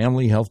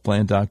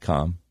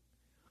myfamilyhealthplan.com.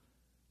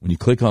 When you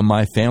click on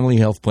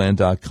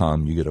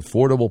myfamilyhealthplan.com, you get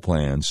affordable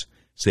plans,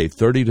 save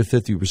 30 to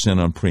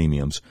 50% on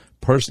premiums,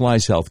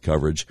 personalized health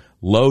coverage,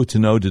 low to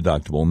no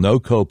deductible, no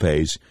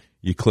copays.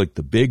 You click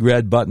the big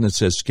red button that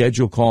says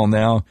Schedule Call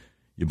Now.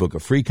 You book a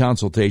free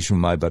consultation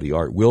with my buddy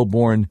Art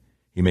Wilborn.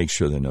 He makes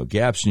sure there are no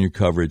gaps in your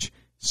coverage.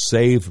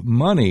 Save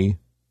money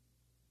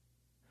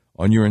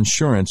on your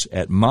insurance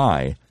at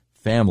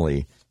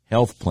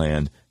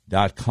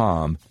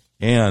myfamilyhealthplan.com,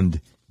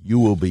 and you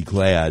will be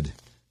glad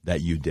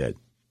that you did.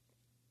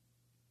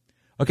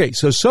 Okay,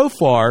 so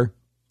far,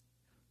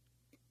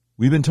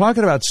 we've been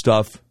talking about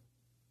stuff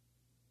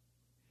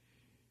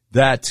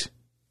that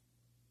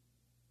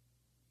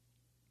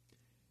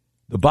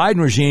the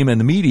Biden regime and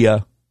the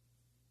media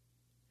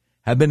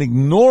have been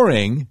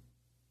ignoring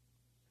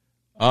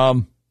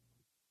and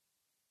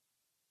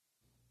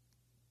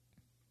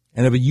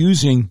have been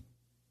using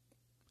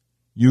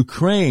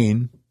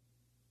Ukraine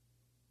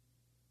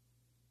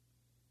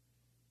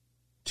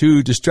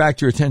to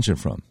distract your attention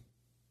from.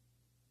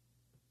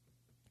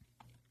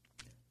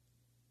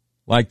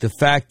 Like the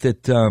fact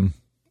that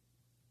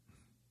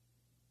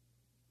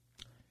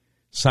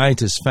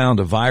scientists found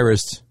a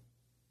virus,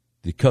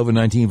 the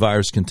COVID-19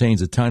 virus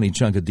contains a tiny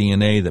chunk of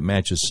DNA that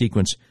matches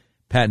sequence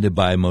patented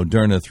by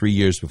Moderna 3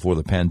 years before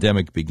the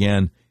pandemic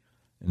began,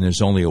 and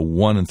there's only a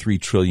 1 in 3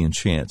 trillion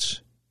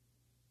chance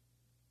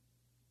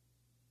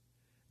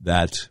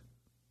that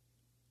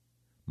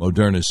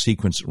Moderna's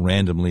sequence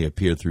randomly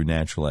appeared through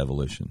natural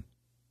evolution.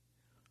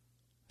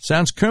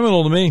 Sounds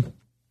criminal to me.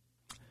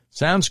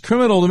 Sounds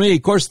criminal to me.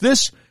 Of course,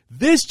 this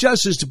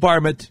Justice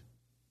Department,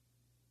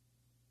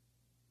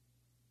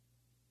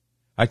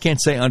 I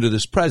can't say under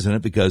this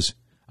president because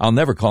I'll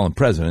never call him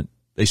president.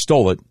 They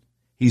stole it.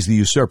 He's the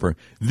usurper.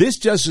 This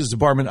Justice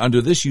Department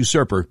under this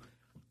usurper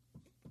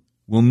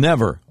will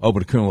never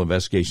open a criminal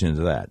investigation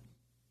into that.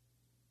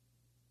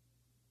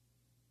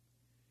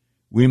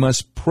 We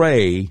must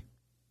pray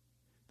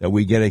that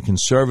we get a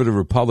conservative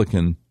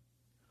Republican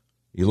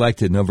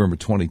elected November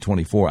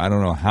 2024. I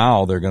don't know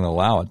how they're going to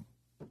allow it.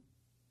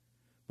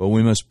 But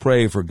we must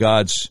pray for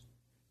God's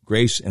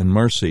grace and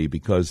mercy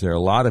because there are a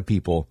lot of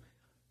people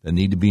that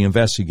need to be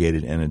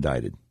investigated and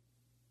indicted.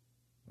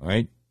 All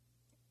right?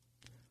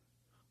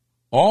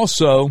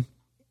 Also,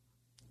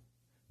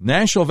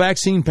 national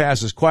vaccine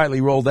passes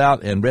quietly rolled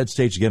out and red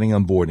states are getting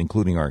on board,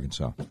 including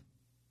Arkansas.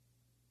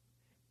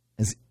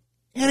 Has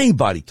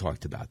anybody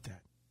talked about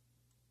that?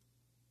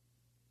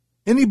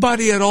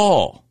 Anybody at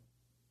all?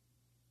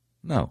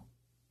 No.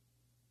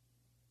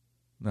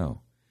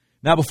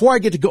 Now, before I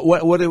get to go,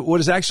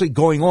 what is actually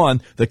going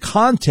on, the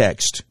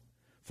context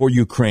for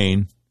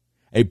Ukraine,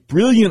 a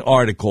brilliant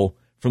article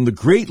from the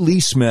great Lee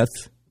Smith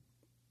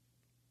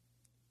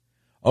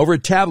over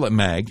at Tablet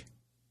Mag.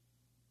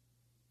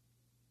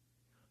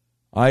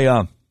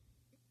 I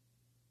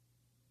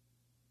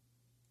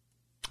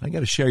I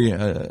got to share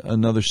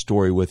another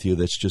story with you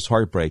that's just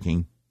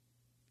heartbreaking.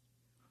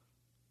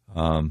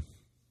 That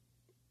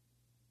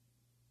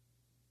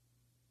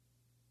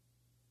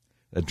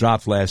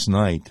dropped last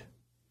night.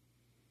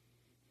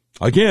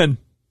 Again,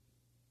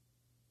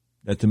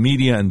 that the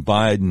media and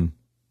Biden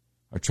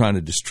are trying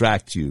to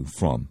distract you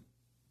from.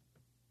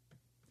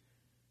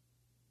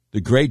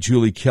 The great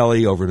Julie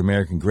Kelly over at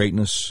American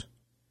Greatness.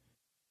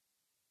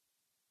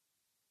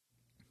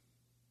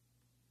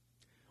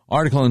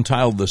 Article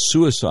entitled "The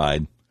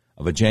Suicide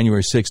of a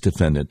January 6th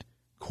Defendant,"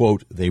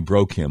 quote, "They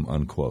broke him,"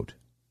 unquote.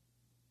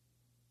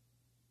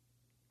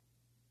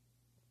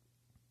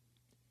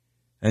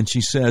 And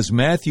she says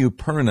Matthew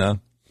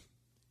Perna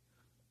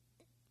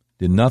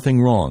did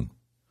nothing wrong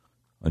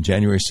on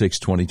January 6,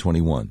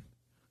 2021.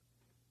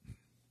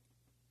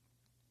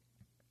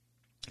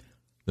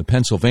 The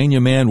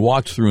Pennsylvania man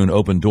walked through an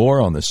open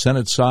door on the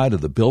Senate side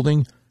of the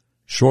building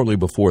shortly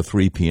before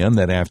 3 p.m.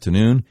 that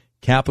afternoon.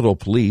 Capitol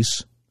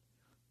Police,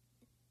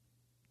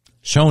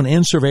 shown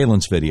in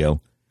surveillance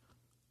video,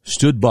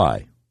 stood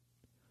by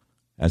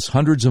as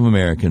hundreds of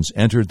Americans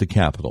entered the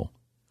Capitol.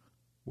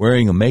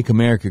 Wearing a Make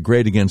America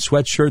Great Again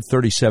sweatshirt,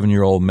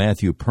 37-year-old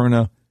Matthew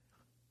Perna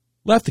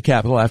left the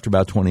Capitol after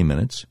about 20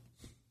 minutes.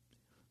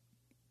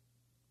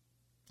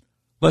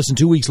 Less than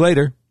 2 weeks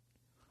later,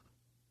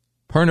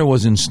 Perna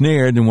was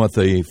ensnared in what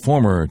the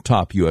former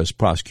top U.S.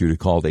 prosecutor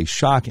called a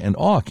shock and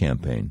awe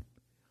campaign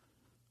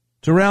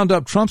to round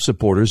up Trump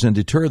supporters and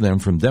deter them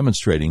from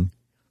demonstrating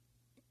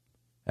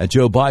at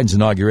Joe Biden's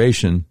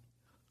inauguration,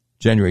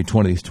 January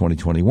 20th,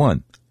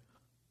 2021.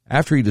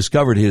 After he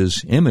discovered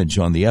his image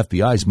on the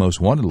FBI's most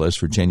wanted list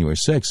for January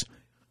 6th,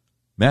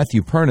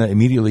 Matthew Perna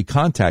immediately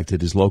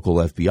contacted his local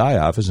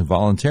FBI office and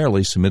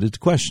voluntarily submitted to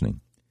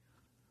questioning.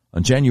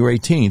 On January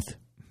 18th,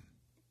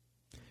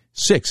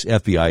 6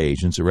 FBI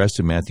agents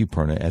arrested Matthew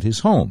Perna at his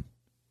home.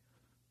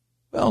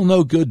 Well,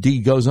 no good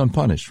deed goes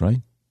unpunished,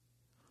 right?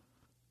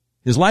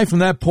 His life from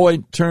that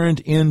point turned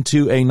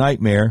into a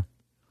nightmare.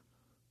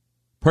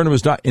 Perna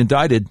was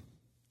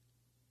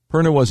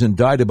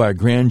indicted by a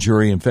grand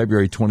jury in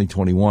February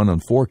 2021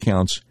 on 4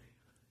 counts,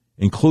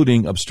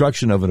 including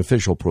obstruction of an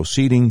official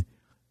proceeding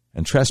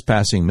and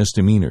trespassing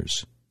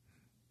misdemeanors.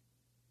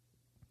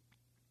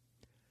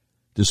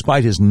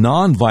 Despite his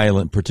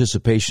nonviolent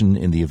participation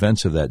in the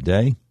events of that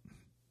day,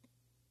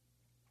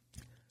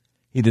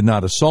 he did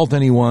not assault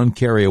anyone,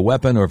 carry a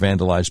weapon, or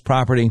vandalize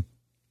property.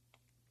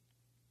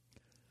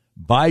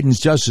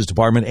 Biden's Justice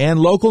Department and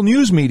local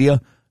news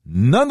media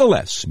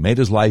nonetheless made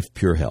his life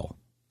pure hell.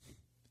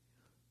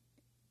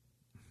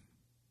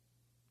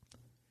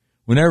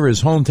 Whenever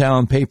his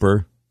hometown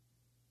paper,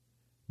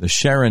 the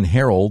Sharon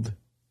Herald,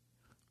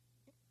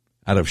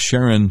 out of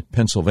Sharon,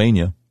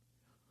 Pennsylvania,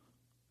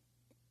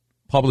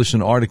 published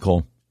an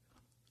article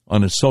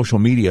on its social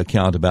media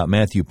account about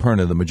Matthew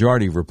Perna, the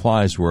majority of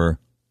replies were,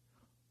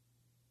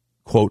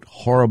 quote,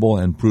 horrible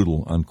and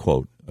brutal,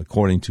 unquote,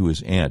 according to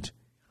his aunt,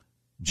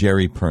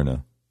 Jerry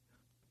Perna,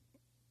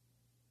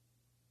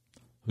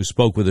 who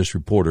spoke with this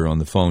reporter on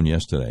the phone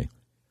yesterday.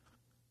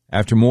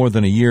 After more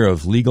than a year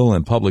of legal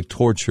and public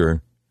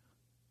torture,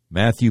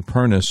 Matthew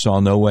Perna saw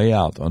no way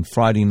out. On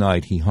Friday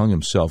night, he hung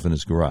himself in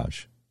his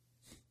garage.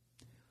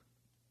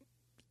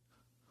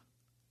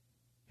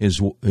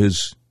 His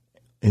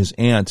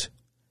aunt,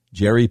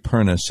 Jerry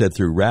Perna, said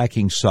through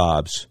racking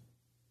sobs,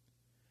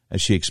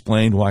 as she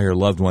explained why her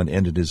loved one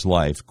ended his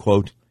life,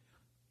 quote,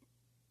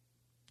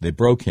 they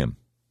broke him.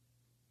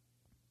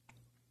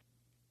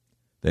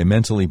 They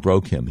mentally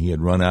broke him. He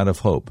had run out of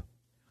hope.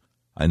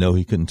 I know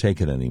he couldn't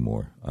take it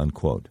anymore,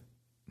 unquote.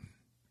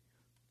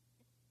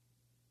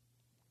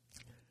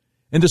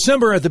 In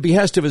December, at the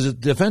behest of his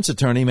defense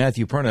attorney,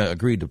 Matthew Perna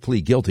agreed to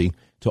plead guilty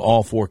to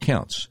all 4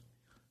 counts.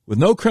 With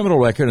no criminal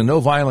record and no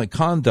violent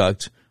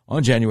conduct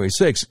on January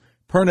 6th,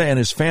 Perna and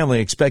his family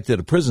expected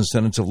a prison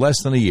sentence of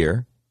less than a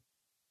year.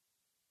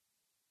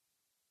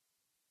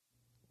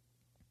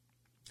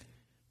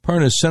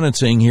 Perna's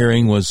sentencing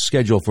hearing was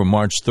scheduled for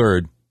March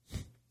 3rd,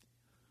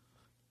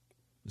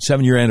 the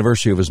 7-year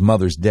anniversary of his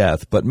mother's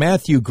death. But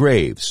Matthew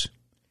Graves,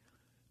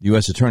 the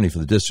U.S. Attorney for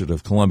the District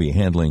of Columbia,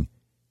 handling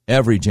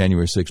every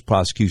January 6th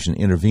prosecution,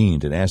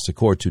 intervened and asked the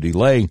court to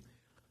delay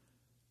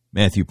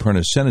Matthew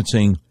Perna's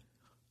sentencing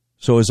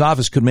so his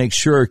office could make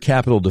sure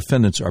capital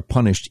defendants are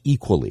punished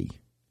equally.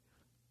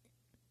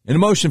 In a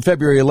motion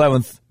February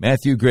 11th,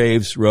 Matthew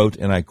Graves wrote,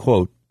 and I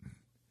quote,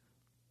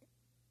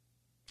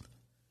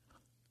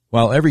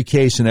 while every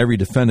case and every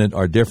defendant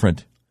are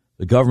different,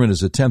 the government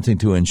is attempting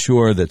to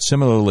ensure that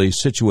similarly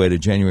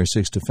situated January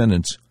 6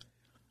 defendants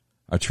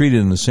are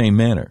treated in the same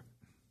manner.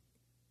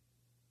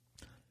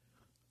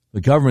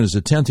 The government is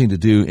attempting to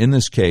do in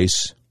this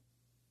case,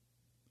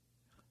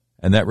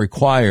 and that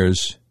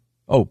requires,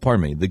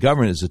 the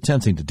government is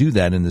attempting to do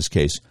that in this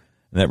case,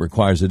 and that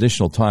requires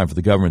additional time for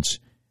the government's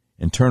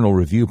internal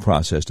review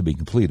process to be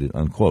completed,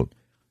 unquote.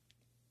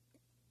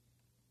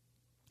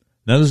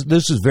 Now,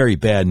 this is very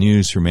bad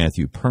news for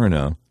Matthew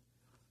Perna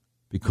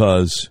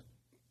because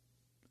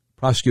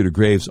Prosecutor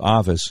Graves'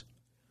 office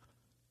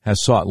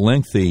has sought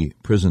lengthy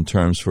prison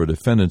terms for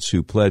defendants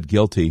who pled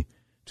guilty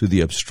to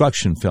the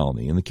obstruction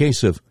felony. In the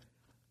case of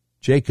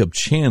Jacob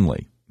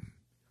Chanley,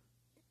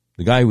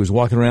 the guy who was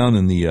walking around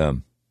in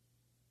the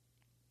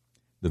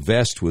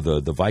vest with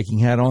the Viking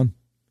hat on,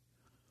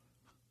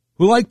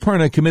 who, like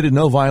Perna, committed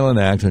no violent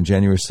act on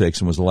January 6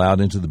 and was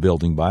allowed into the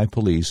building by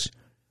police,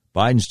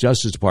 Biden's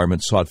Justice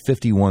Department sought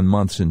 51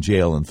 months in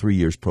jail and 3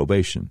 years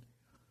probation.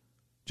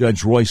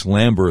 Judge Royce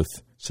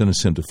Lamberth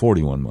sentenced him to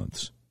 41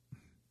 months.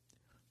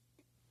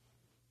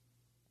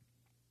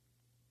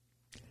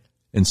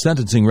 In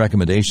sentencing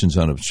recommendations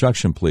on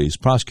obstruction pleas,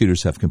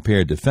 prosecutors have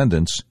compared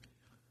defendants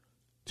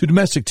to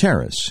domestic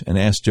terrorists and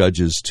asked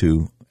judges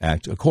to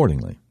act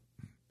accordingly.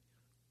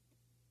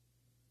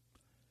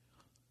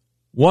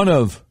 One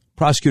of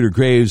Prosecutor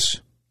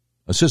Graves'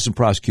 assistant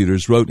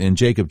prosecutors wrote in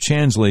Jacob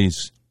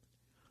Chanley's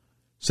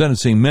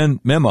sentencing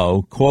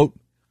memo, quote,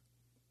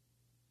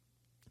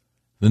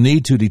 "The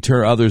need to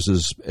deter others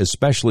is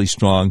especially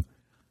strong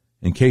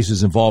in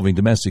cases involving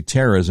domestic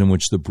terrorism,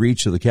 which the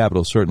breach of the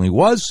Capitol certainly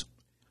was.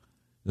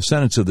 The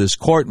sentence of this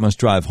court must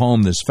drive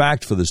home this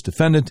fact for this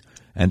defendant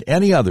and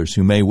any others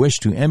who may wish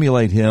to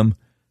emulate him.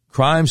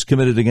 Crimes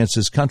committed against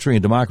this country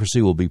and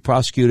democracy will be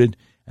prosecuted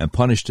and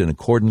punished in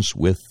accordance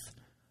with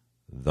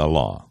the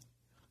law."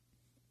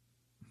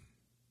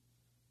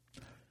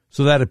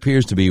 So that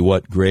appears to be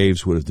what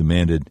Graves would have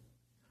demanded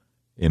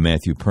in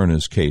Matthew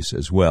Perna's case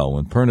as well.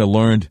 When Perna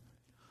learned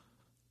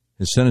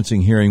his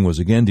sentencing hearing was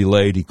again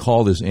delayed, he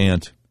called his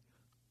aunt.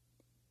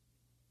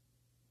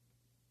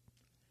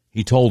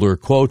 He told her,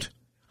 quote,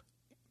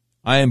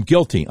 I am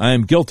guilty.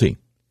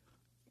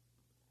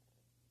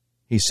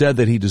 He said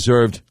that he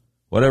deserved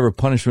whatever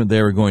punishment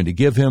they were going to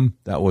give him.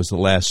 That was the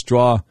last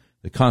straw.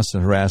 The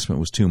constant harassment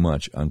was too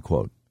much,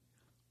 unquote.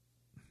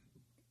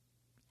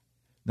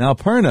 Now,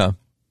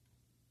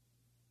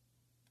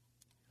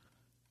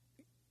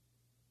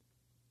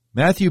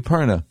 Matthew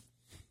Perna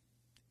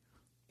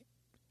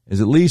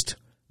is at least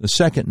the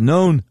second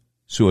known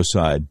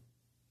suicide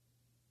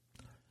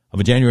of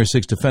a January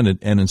 6th defendant,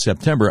 and in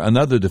September,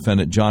 another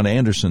defendant, John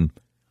Anderson,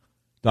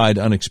 died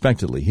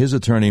unexpectedly. His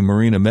attorney,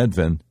 Marina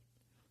Medvin,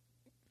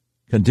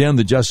 condemned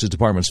the Justice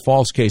Department's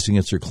false case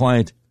against her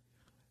client,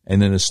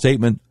 and in a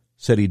statement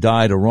said he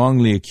died a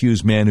wrongly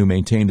accused man who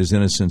maintained his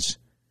innocence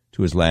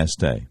to his last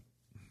day.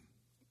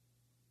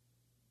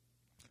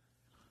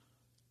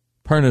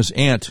 Perna's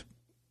aunt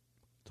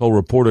told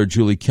reporter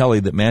Julie Kelly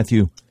that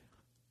Matthew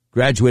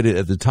graduated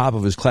at the top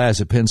of his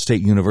class at Penn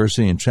State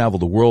University and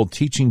traveled the world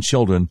teaching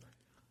children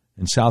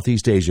in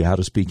Southeast Asia how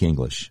to speak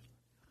English.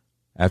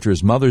 After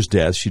his mother's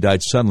death, she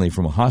died suddenly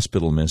from a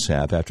hospital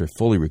mishap after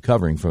fully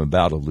recovering from a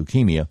bout of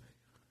leukemia.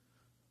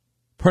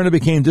 Perna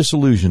became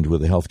disillusioned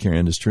with the healthcare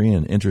industry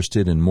and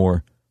interested in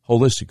more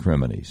holistic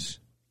remedies.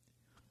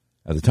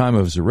 At the time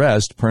of his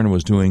arrest, Perna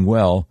was doing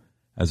well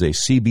as a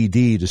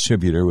CBD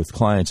distributor with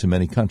clients in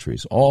many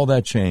countries. All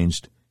that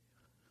changed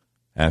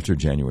after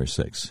January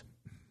 6th.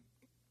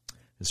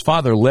 His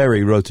father,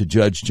 Larry, wrote to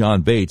Judge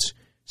John Bates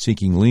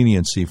seeking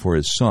leniency for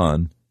his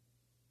son.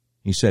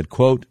 He said,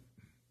 quote,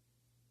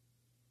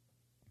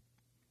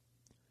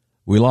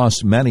 "We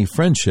lost many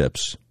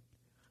friendships.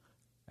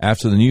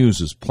 After the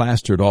news was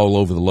plastered all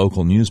over the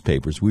local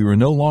newspapers, we were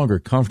no longer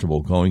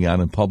comfortable going out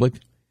in public,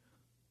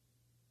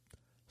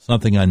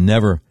 something I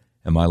never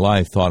in my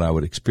life thought I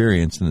would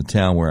experience in the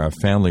town where our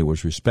family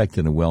was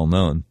respected and well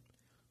known.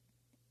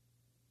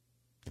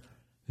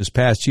 This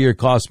past year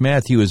cost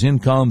Matthew his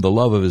income, the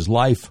love of his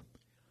life,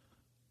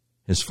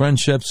 his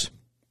friendships,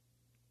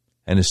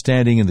 and his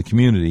standing in the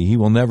community. He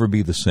will never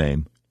be the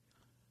same.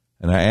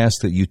 And I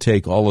ask that you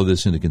take all of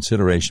this into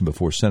consideration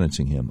before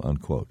sentencing him,"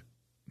 unquote.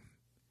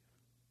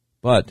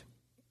 But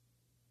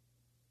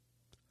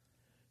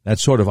that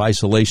sort of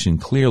isolation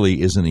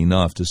clearly isn't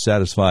enough to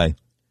satisfy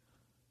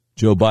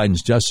Joe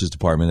Biden's Justice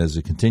Department as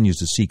it continues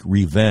to seek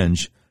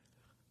revenge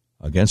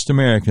against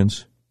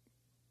Americans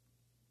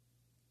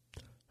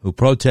who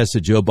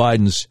protested Joe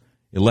Biden's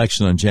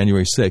election on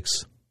January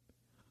 6th.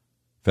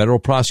 Federal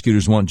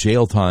prosecutors want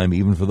jail time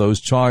even for those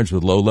charged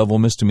with low-level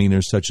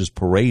misdemeanors such as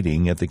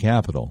parading at the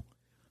Capitol.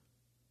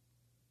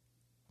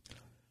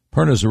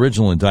 Perna's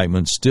original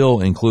indictment still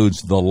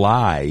includes the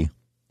lie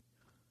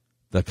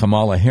that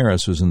Kamala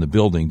Harris was in the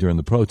building during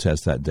the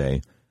protest that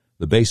day,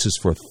 the basis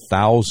for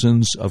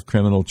thousands of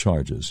criminal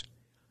charges.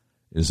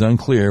 It is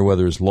unclear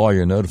whether his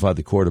lawyer notified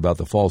the court about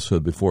the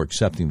falsehood before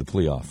accepting the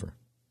plea offer.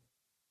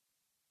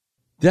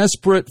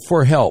 Desperate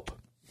for help,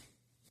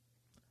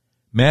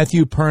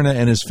 Matthew Perna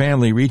and his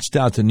family reached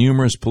out to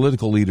numerous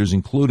political leaders,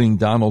 including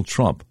Donald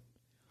Trump.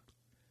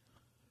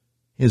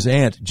 His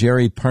aunt,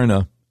 Jerry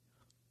Perna,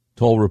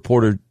 told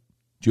reporter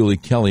Julie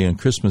Kelly on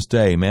Christmas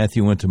Day,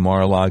 Matthew went to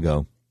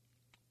Mar-a-Lago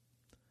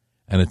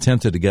and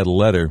attempted to get a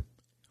letter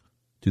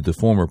to the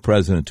former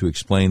president to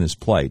explain his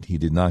plight. He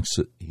did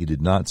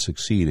not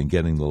succeed in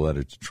getting the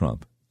letter to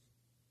Trump.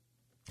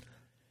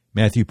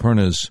 Matthew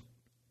Perna's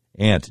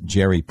aunt,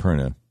 Jerry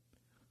Perna,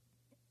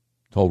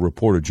 told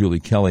reporter Julie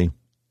Kelly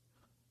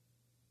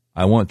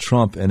I want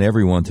Trump and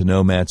everyone to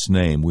know Matt's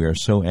name. We are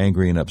so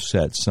angry and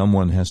upset.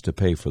 Someone has to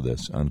pay for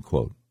this,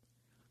 unquote.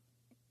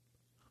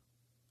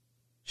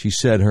 She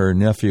said her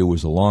nephew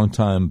was a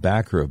longtime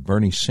backer of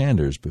Bernie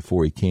Sanders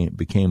before he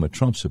became a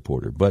Trump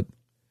supporter. But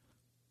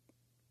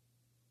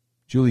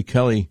Julie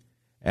Kelly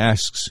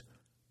asks,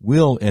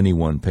 will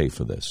anyone pay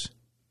for this?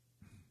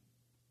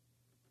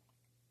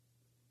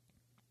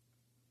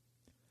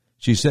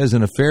 She says,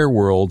 in a fair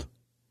world,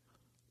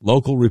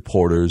 local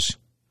reporters,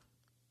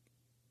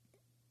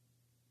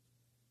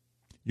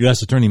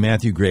 U.S. Attorney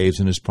Matthew Graves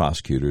and his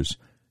prosecutors,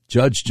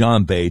 Judge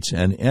John Bates,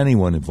 and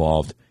anyone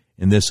involved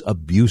in this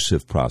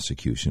abusive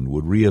prosecution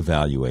would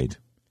reevaluate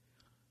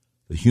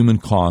the human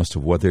cost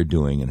of what they're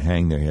doing and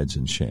hang their heads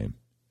in shame.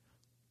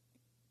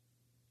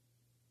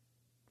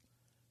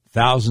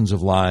 Thousands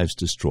of lives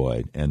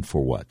destroyed, and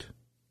for what?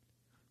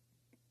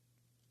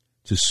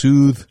 To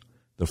soothe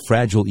the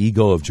fragile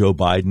ego of Joe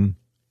Biden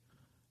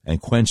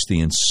and quench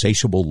the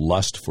insatiable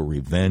lust for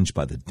revenge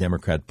by the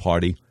Democrat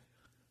Party,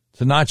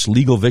 to notch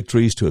legal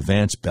victories to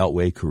advance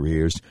Beltway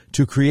careers,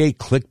 to create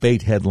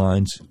clickbait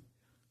headlines.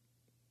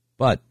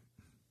 But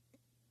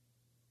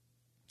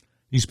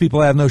these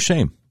people have no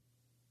shame.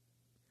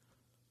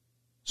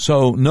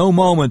 So no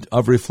moment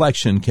of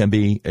reflection can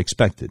be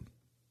expected.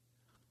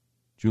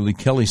 Julie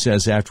Kelly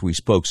says after we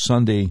spoke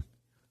Sunday,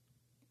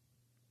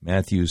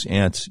 Matthew's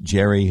aunt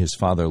Jerry, his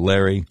father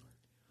Larry,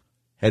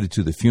 headed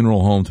to the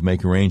funeral home to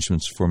make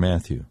arrangements for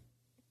Matthew.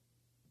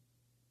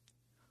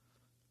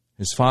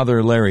 His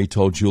father Larry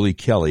told Julie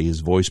Kelly,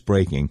 his voice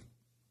breaking,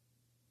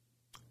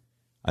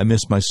 I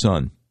miss my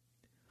son.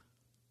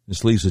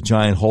 This leaves a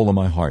giant hole in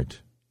my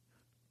heart.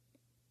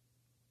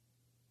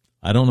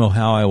 I don't know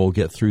how I will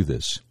get through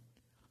this.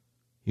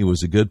 He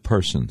was a good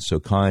person, so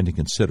kind and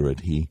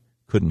considerate he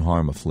couldn't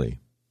harm a flea.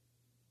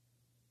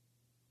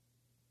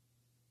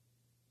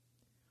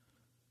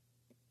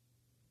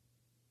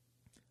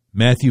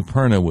 Matthew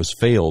Perna was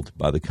failed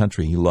by the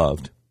country he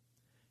loved,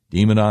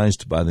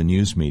 demonized by the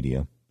news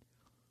media,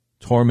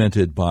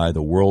 tormented by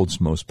the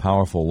world's most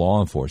powerful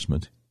law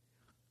enforcement,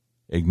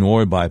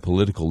 ignored by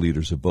political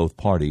leaders of both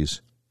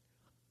parties,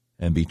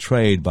 and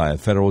betrayed by a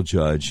federal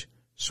judge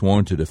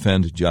sworn to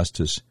defend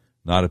justice,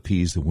 not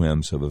appease the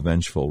whims of a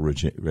vengeful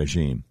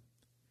regime.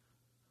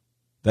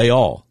 They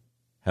all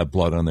have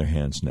blood on their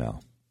hands now.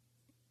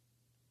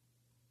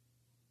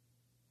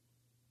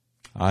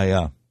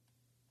 I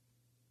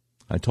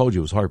told you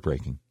it was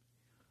heartbreaking.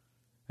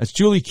 That's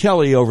Julie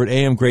Kelly over at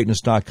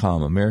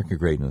amgreatness.com. America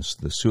Greatness,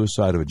 the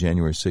suicide of a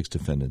January 6th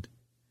defendant.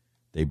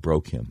 They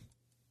broke him.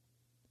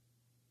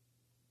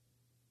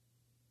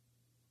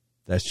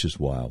 That's just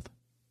wild.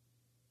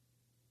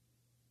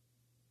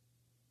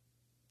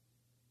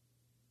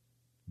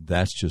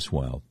 That's just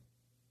wild.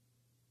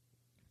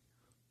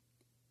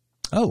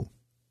 Oh.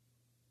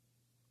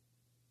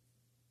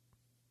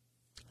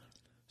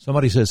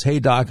 Somebody says, hey,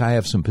 Doc, I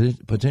have some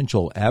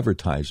potential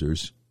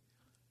advertisers.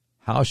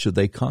 How should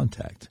they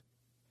contact?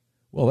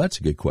 Well, that's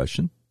a good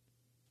question.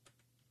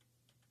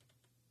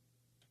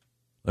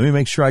 Let me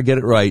make sure I get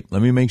it right.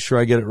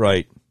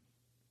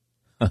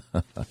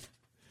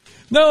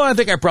 No, I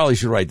think I probably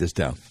should write this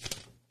down.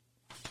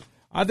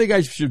 I think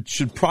I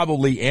should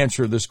probably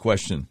answer this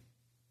question.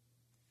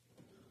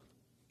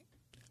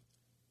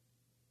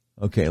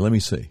 Okay, let me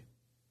see.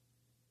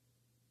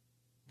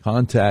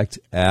 Contact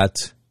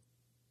at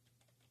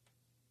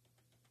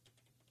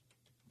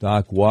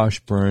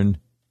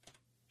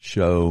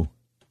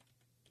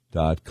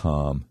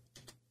DocWashburnShow.com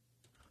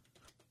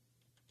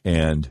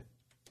and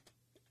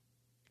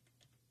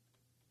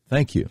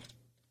thank you.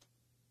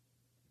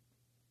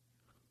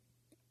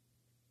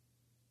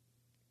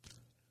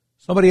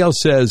 Somebody else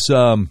says,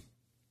 Sarah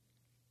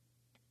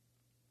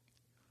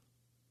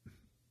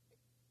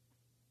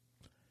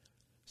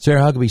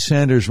Huckabee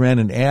Sanders ran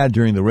an ad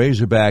during the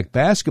Razorback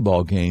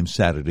basketball game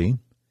Saturday.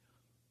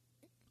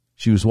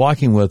 She was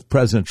walking with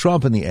President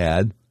Trump in the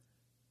ad.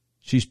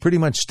 She's pretty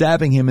much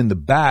stabbing him in the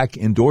back,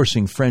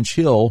 endorsing French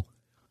Hill,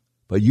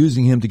 but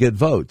using him to get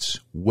votes.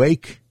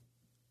 Wake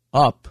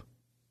up,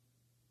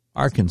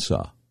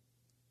 Arkansas.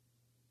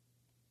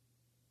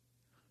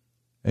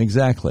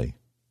 Exactly.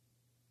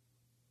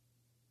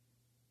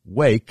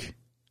 Wake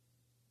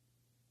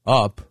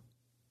up,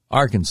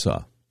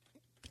 Arkansas.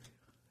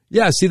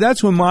 Yeah, see,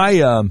 that's when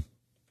my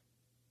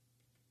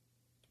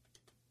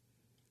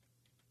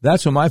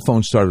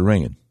phone started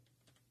ringing.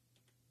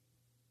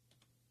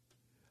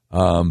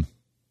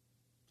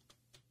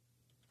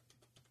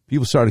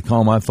 People started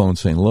calling my phone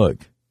saying,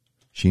 look,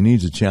 she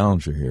needs a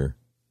challenger here.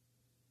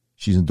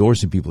 She's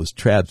endorsing people who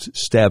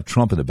stabbed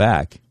Trump in the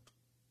back.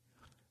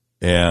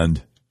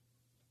 And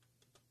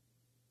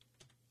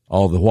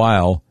all the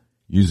while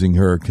using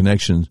her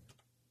connection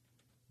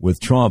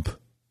with Trump to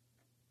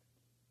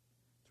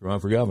run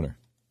for governor.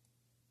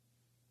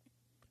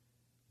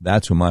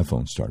 That's when my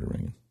phone started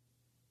ringing.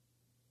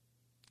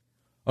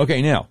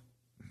 Okay, now,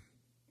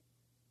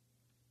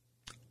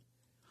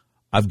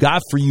 I've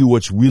got for you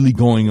what's really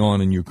going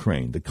on in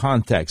Ukraine, the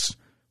context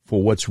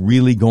for what's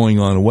really going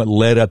on and what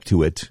led up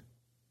to it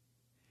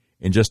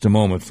in just a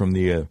moment from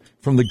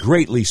the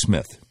great Lee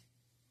Smith.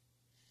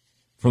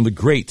 From the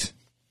great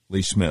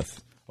Lee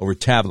Smith over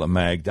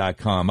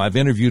tabletmag.com. I've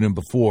interviewed him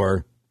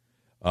before.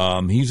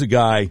 He's a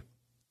guy.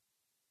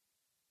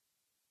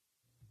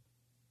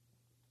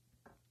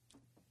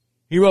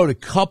 He wrote a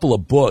couple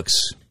of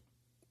books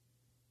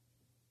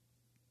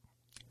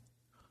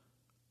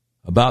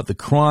about the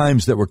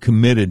crimes that were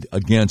committed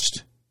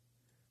against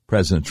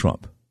President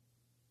Trump.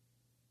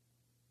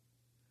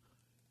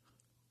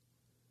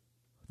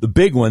 The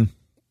big one,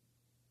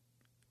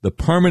 The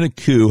Permanent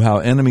Coup, How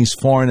Enemies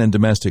Foreign and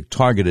Domestic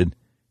Targeted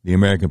the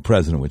American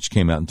President, which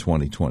came out in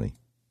 2020, in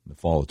the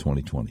fall of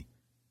 2020.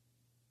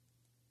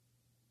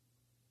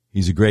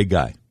 He's a great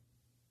guy.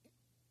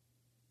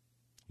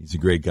 He's a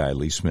great guy,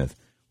 Lee Smith.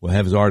 We'll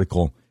have his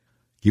article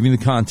giving the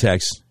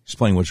context,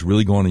 explain what's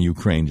really going on in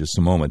Ukraine in just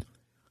a moment.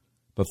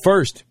 But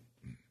first,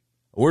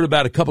 a word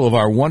about a couple of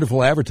our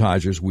wonderful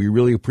advertisers. We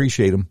really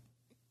appreciate them.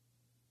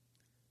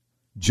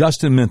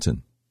 Justin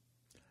Minton,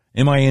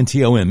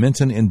 M-I-N-T-O-N,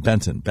 Minton in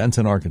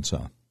Benton,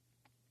 Arkansas.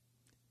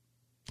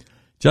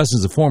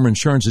 Justin's a former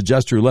insurance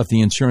adjuster who left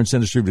the insurance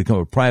industry to become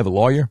a private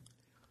lawyer.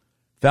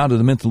 Founded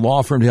the Minton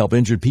Law Firm to help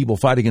injured people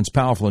fight against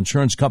powerful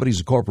insurance companies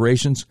and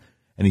corporations.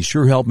 And he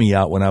sure helped me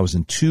out when I was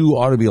in 2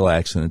 automobile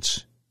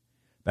accidents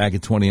back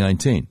in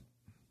 2019.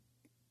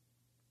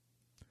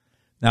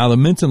 Now, the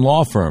Minton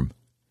Law Firm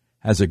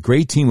has a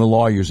great team of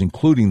lawyers,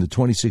 including the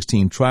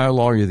 2016 Trial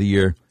Lawyer of the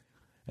Year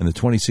and the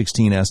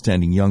 2016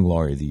 Outstanding Young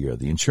Lawyer of the Year.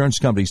 The insurance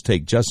companies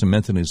take Justin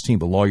Minton and his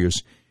team of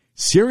lawyers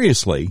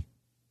seriously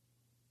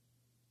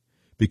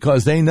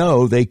because they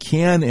know they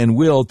can and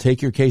will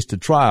take your case to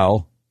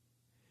trial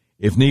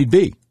if need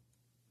be.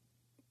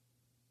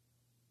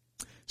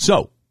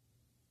 So,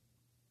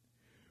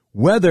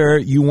 whether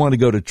you want to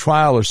go to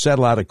trial or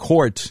settle out of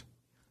court,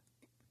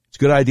 it's a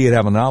good idea to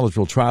have a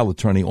knowledgeable trial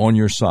attorney on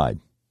your side.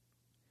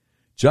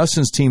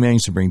 Justin's team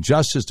aims to bring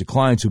justice to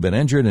clients who've been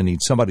injured and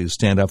need somebody to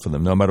stand up for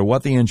them, no matter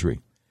what the injury.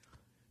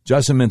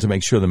 Justin Minton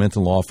makes sure the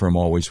Minton Law Firm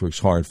always works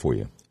hard for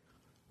you.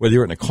 Whether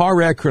you're in a car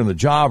wreck or in the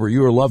job or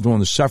you or a loved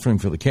one is suffering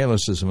for the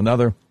carelessness of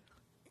another,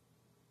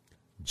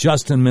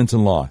 Justin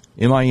Minton Law,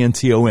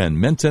 M-I-N-T-O-N,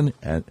 Minton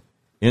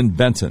in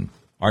Benton,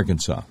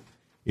 Arkansas,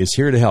 is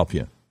here to help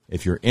you.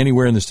 If you're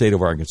anywhere in the state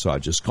of Arkansas,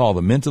 just call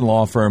the Minton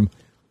Law Firm,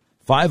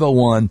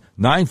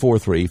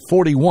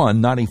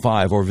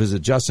 501-943-4195, or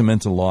visit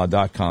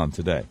justinmintonlaw.com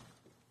today.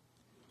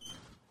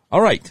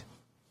 All right.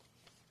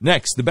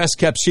 Next, the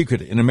best-kept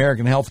secret in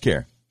American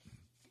healthcare.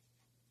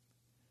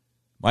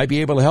 Might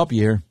be able to help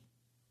you here.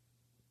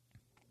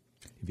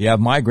 If you have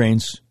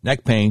migraines,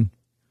 neck pain,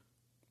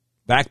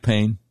 back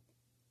pain,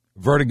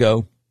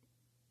 vertigo,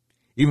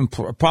 even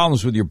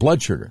problems with your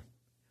blood sugar,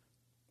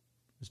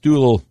 let's do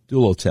a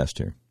little test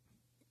here.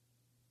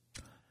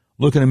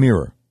 Look in a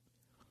mirror.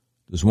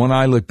 Does one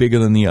eye look bigger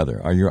than the other?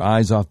 Are your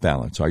eyes off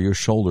balance? Are your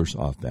shoulders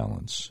off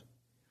balance?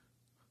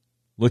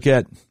 Look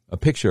at a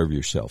picture of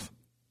yourself.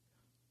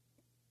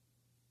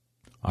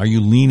 Are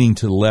you leaning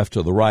to the left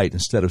or the right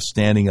instead of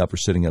standing up or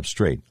sitting up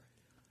straight?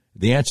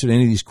 The answer to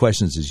any of these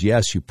questions is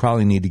yes. You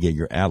probably need to get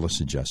your atlas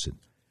adjusted.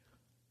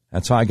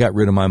 That's how I got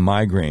rid of my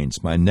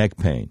migraines, my neck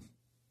pain,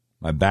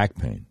 my back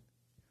pain.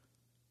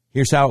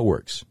 Here's how it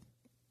works.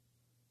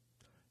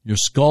 Your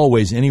skull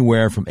weighs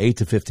anywhere from 8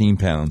 to 15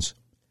 pounds.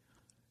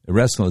 It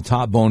rests on the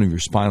top bone of your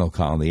spinal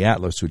column, the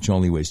atlas, which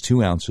only weighs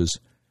 2 ounces.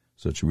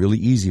 So it's really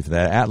easy for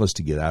that atlas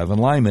to get out of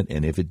alignment.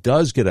 And if it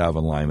does get out of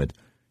alignment,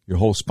 your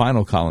whole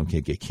spinal column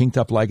can get kinked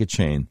up like a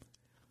chain,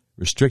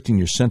 restricting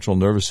your central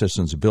nervous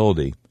system's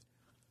ability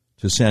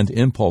to send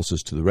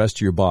impulses to the rest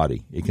of your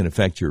body. It can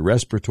affect your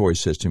respiratory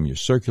system, your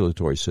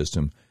circulatory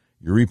system,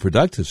 your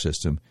reproductive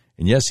system,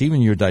 and yes,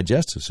 even your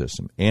digestive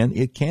system. And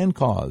it can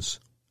cause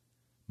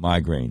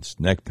migraines,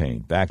 neck pain,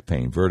 back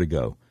pain,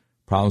 vertigo,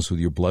 problems with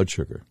your blood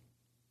sugar.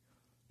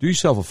 Do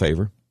yourself a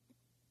favor.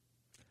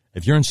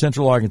 If you're in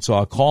Central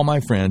Arkansas, call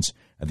my friends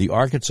at the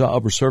Arkansas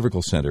Upper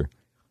Cervical Center,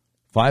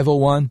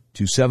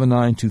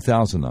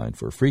 501-279-2009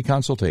 for a free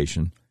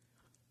consultation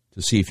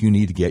to see if you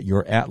need to get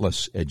your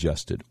atlas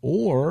adjusted.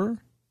 Or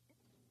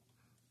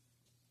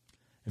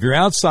if you're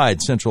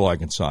outside Central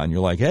Arkansas and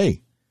you're like,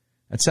 hey,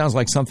 that sounds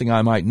like something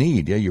I might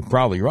need. Yeah, you're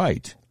probably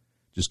right.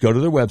 Just go to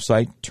their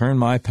website,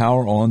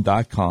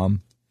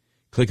 turnmypoweron.com,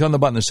 click on the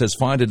button that says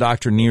find a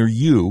doctor near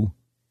you,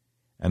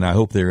 and I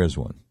hope there is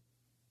one.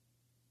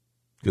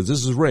 Because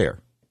this is rare.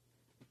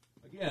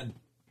 Again,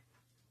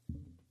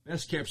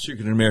 best kept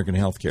secret in American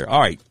healthcare. All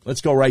right, let's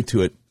go right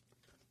to it.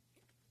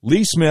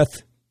 Lee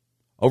Smith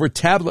over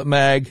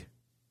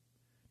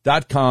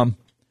tabletmag.com.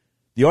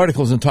 The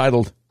article is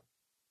entitled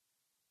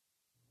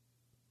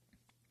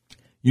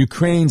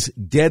Ukraine's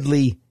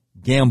Deadly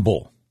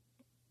Gamble.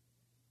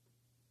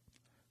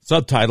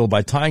 Subtitled,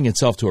 by tying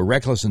itself to a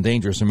reckless and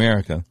dangerous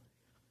America,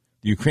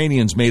 the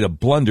Ukrainians made a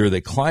blunder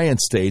that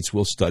client states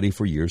will study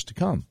for years to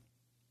come.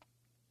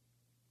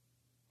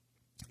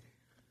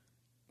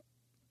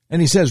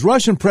 And he says,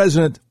 Russian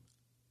President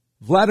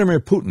Vladimir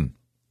Putin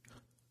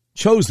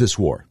chose this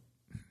war,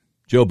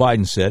 Joe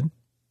Biden said.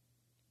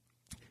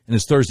 in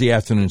his Thursday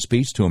afternoon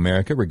speech to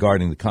America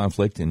regarding the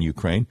conflict in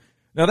Ukraine.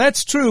 Now,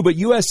 that's true, but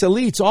U.S.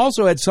 elites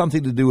also had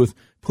something to do with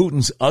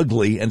Putin's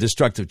ugly and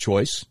destructive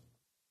choice.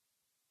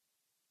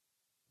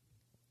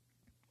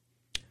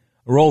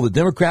 A role that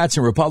Democrats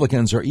and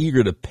Republicans are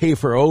eager to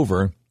paper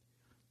over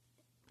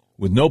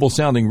with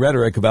noble-sounding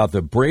rhetoric about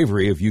the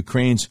bravery of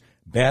Ukraine's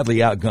badly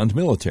outgunned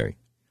military.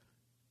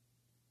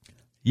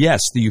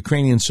 Yes, the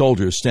Ukrainian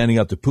soldiers standing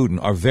up to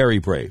Putin are very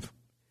brave.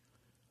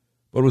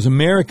 But it was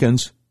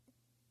Americans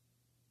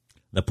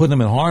that put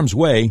them in harm's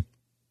way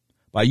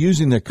by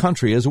using their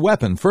country as a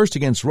weapon, first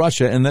against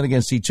Russia and then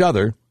against each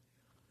other,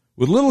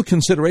 with little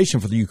consideration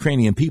for the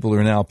Ukrainian people who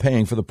are now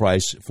paying for the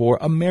price for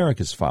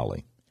America's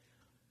folly.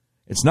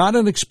 It's not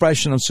an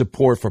expression of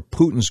support for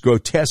Putin's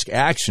grotesque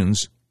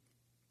actions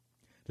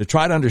to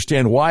try to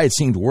understand why it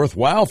seemed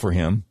worthwhile for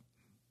him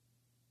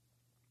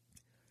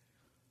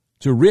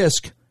to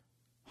risk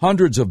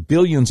hundreds of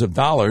billions of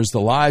dollars, the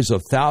lives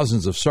of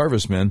thousands of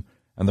servicemen,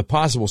 and the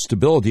possible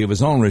stability of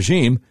his own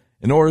regime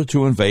in order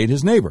to invade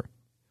his neighbor.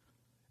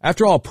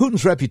 After all,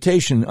 Putin's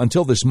reputation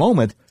until this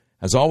moment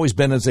has always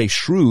been as a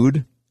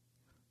shrewd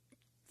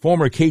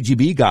former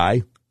KGB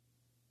guy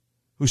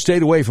who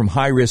stayed away from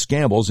high-risk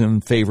gambles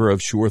in favor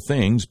of sure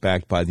things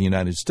backed by the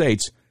United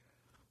States,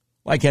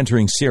 like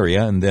entering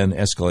Syria and then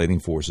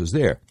escalating forces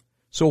there.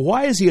 So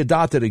why has he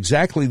adopted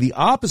exactly the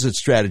opposite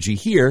strategy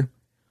here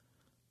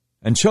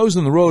and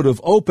chosen the road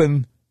of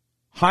open,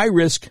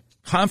 high-risk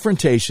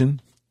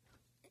confrontation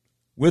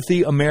with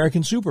the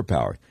American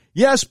superpower?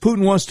 Yes,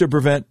 Putin wants to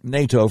prevent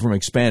NATO from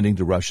expanding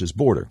to Russia's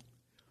border.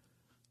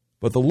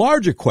 But the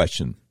larger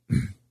question,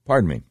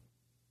 but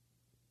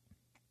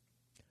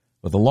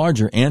the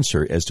larger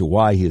answer as to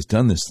why he has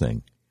done this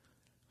thing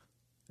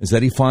is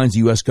that he finds the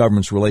U.S.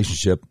 government's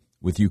relationship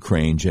with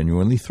Ukraine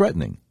genuinely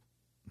threatening.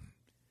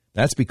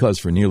 That's because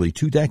for nearly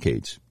 2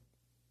 decades,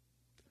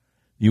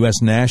 the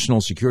U.S. national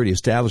security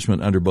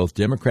establishment under both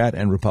Democrat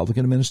and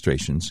Republican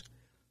administrations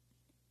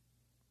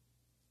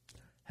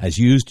has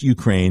used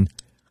Ukraine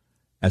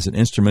as an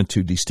instrument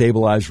to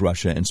destabilize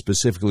Russia and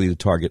specifically to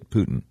target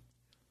Putin.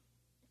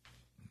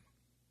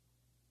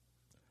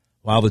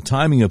 While the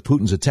timing of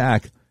Putin's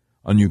attack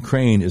on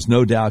Ukraine is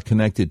no doubt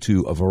connected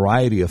to a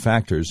variety of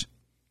factors,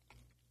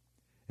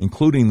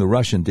 including the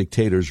Russian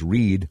dictator's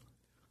read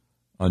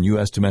on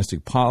U.S.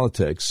 domestic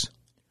politics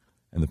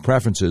and the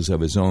preferences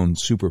of his own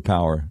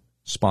superpower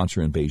sponsor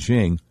in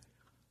Beijing,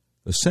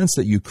 the sense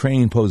that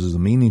Ukraine poses a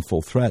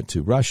meaningful threat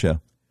to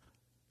Russia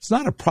is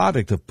not a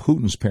product of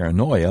Putin's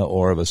paranoia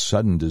or of a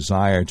sudden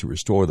desire to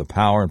restore the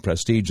power and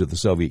prestige of the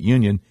Soviet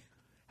Union,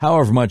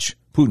 however much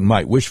Putin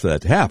might wish for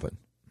that to happen.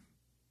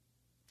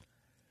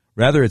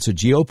 Rather, it's a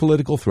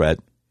geopolitical threat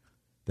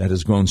that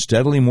has grown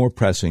steadily more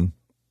pressing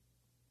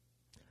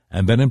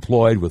and been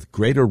employed with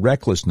greater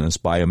recklessness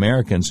by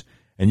Americans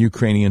and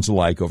Ukrainians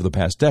alike over the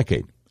past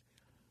decade.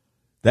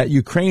 That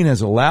Ukraine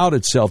has allowed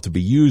itself to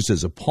be used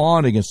as a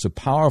pawn against a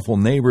powerful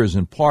neighbor is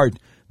in part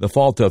the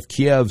fault of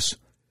Kiev's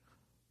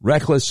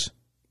reckless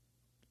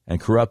and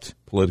corrupt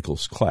political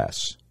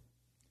class.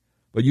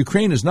 But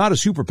Ukraine is not a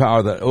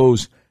superpower that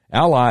owes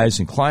allies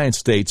and client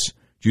states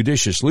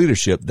judicious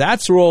leadership.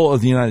 That's the role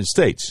of the United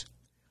States.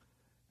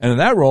 And in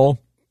that role,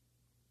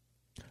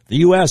 the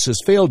U.S.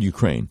 has failed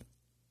Ukraine.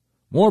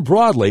 More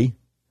broadly,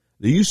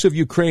 the use of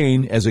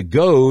Ukraine as a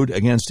goad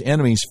against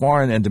enemies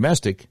foreign and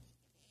domestic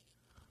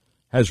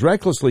has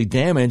recklessly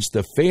damaged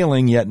the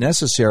failing yet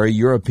necessary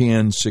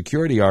European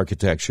security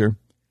architecture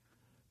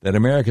that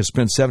America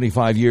spent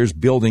 75 years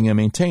building and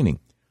maintaining.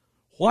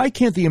 Why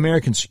can't the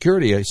American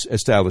security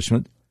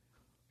establishment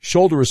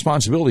shoulder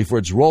responsibility for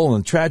its role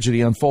in the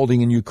tragedy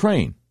unfolding in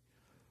Ukraine?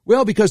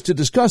 Well, because to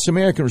discuss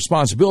American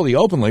responsibility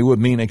openly would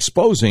mean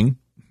exposing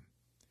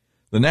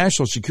the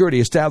national security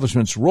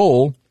establishment's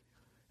role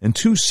in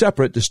 2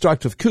 separate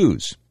destructive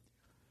coups.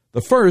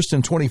 The first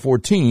in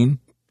 2014,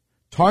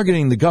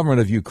 targeting the government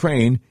of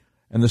Ukraine,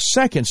 and the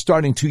second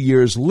starting 2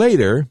 years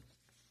later,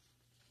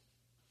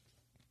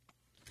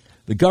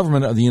 the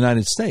government of the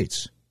United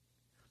States.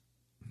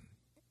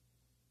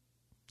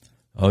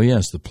 Oh,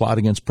 yes, the plot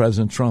against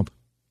President Trump.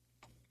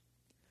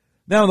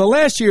 Now, in the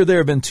last year, there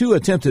have been 2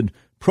 attempted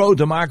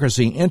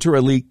pro-democracy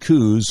inter-elite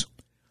coups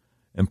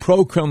in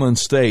pro-Kremlin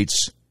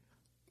states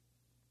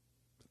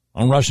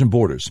on Russian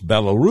borders,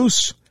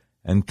 Belarus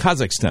and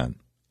Kazakhstan.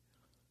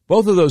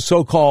 Both of those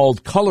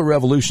so-called color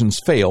revolutions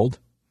failed,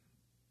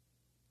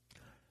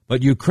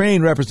 but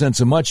Ukraine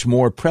represents a much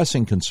more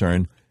pressing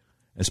concern,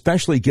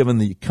 especially given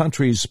the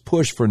country's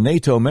push for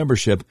NATO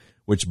membership,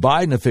 which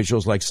Biden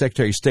officials like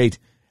Secretary of State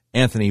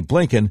Anthony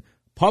Blinken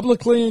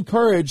publicly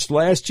encouraged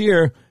last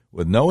year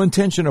with no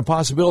intention or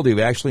possibility of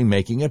actually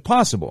making it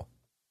possible.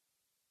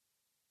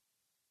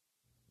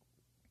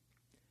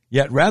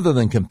 Yet rather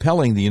than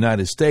compelling the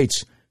United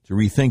States to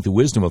rethink the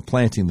wisdom of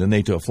planting the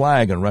NATO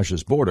flag on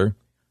Russia's border,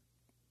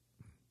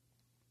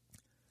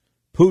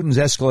 Putin's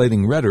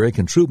escalating rhetoric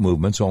and troop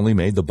movements only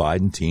made the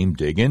Biden team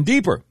dig in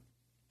deeper.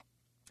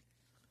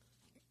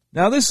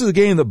 Now, this is a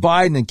game that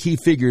Biden and key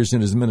figures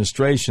in his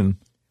administration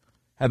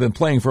have been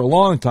playing for a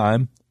long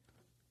time,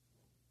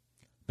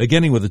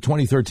 beginning with the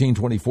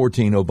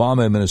 2013-2014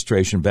 Obama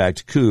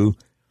administration-backed coup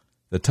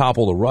that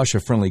toppled a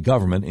Russia-friendly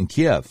government in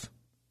Kiev.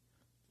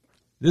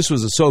 This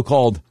was the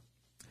so-called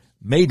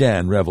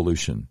Maidan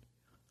Revolution,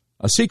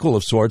 a sequel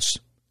of sorts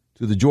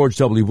to the George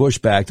W.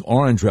 Bush-backed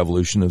Orange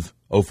Revolution of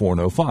 04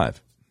 and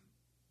 05.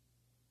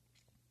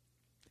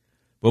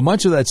 But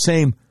much of that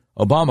same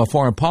Obama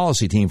foreign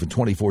policy team from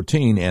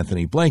 2014,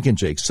 Anthony Blinken,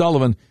 Jake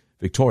Sullivan,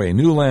 Victoria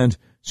Nuland,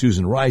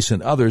 Susan Rice,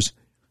 and others,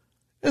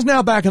 is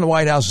now back in the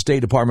White House State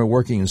Department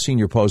working in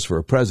senior posts for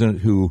a president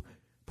who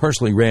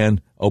personally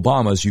ran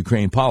Obama's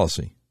Ukraine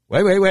policy.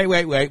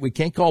 Wait. We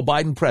can't call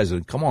Biden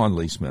president. Come on,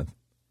 Lee Smith.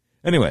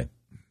 Anyway,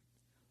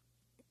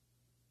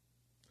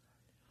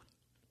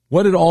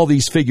 what did all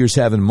these figures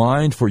have in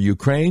mind for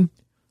Ukraine?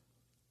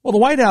 Well, the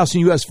White House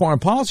and U.S. foreign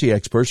policy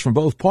experts from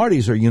both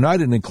parties are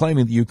united in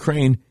claiming that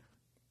Ukraine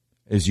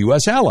is a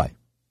U.S. ally,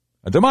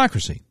 a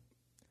democracy,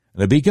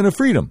 and a beacon of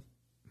freedom,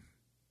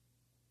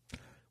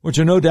 which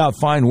are no doubt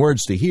fine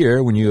words to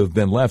hear when you have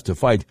been left to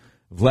fight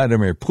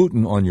Vladimir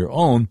Putin on your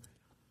own.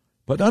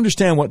 But to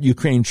understand what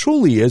Ukraine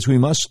truly is, we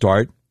must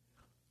start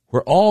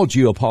where all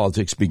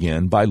geopolitics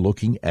begin, by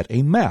looking at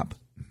a map.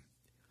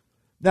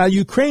 Now,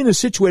 Ukraine is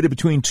situated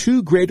between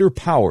two greater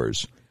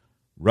powers,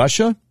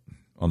 Russia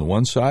on the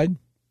one side,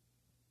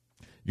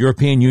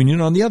 European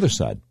Union on the other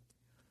side.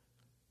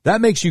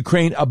 That makes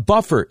Ukraine a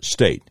buffer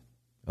state,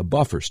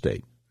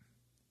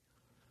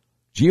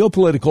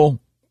 Geopolitical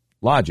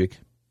logic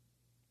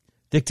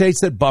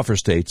dictates that buffer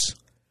states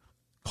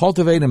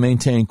cultivate and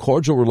maintain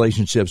cordial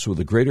relationships with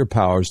the greater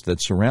powers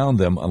that surround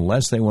them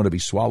unless they want to be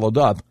swallowed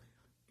up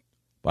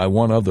by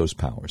one of those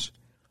powers.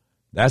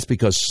 That's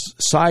because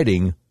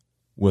siding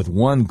with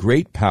one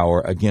great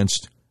power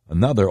against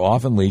another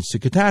often leads to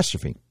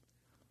catastrophe.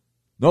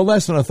 No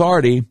less an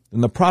authority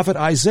than the prophet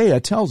Isaiah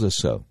tells us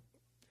so.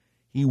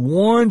 He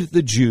warned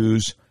the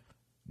Jews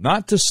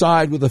not to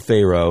side with the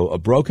Pharaoh, a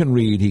broken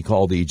reed he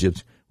called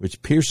Egypt,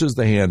 which pierces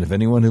the hand of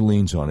anyone who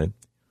leans on it,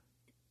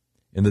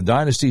 in the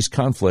dynasty's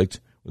conflict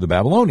with the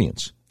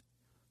Babylonians.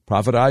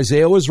 Prophet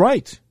Isaiah was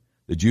right.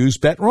 The Jews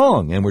bet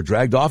wrong and were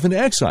dragged off into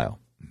exile.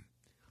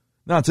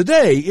 Now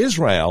today,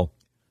 Israel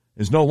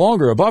is no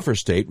longer a buffer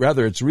state,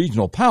 rather it's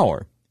regional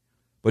power,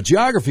 but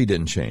geography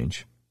didn't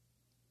change,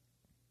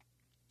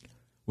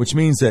 which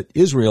means that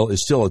Israel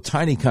is still a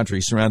tiny country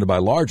surrounded by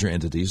larger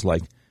entities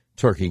like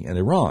Turkey and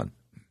Iran.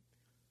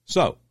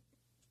 So,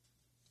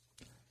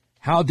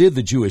 how did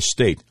the Jewish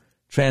state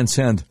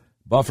transcend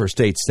buffer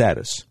state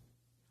status?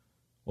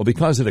 Well,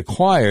 because it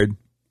acquired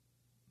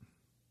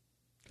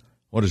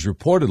what is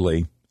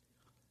reportedly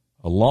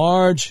a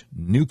large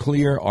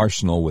nuclear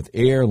arsenal with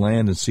air,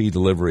 land, and sea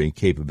delivery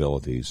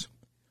capabilities,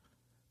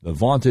 the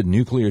vaunted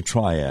nuclear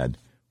triad,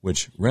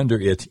 which render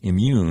it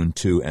immune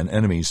to an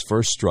enemy's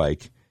first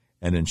strike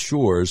and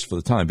ensures, for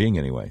the time being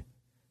anyway,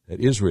 that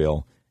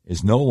Israel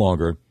is no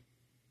longer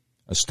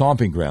a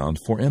stomping ground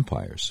for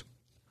empires.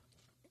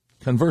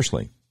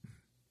 Conversely,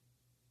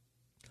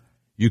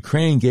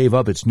 Ukraine gave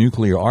up its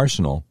nuclear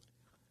arsenal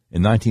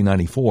in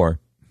 1994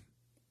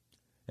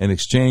 in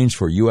exchange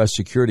for U.S.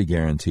 security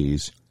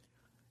guarantees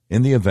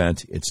in the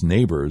event its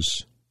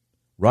neighbors,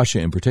 Russia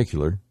in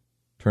particular,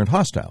 turned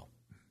hostile.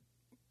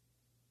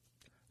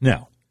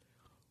 Now,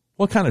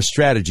 what kind of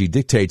strategy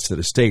dictates that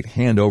a state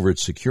hand over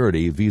its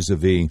security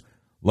vis-a-vis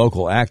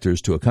local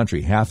actors to a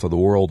country half of the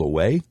world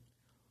away?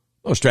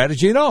 No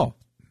strategy at all.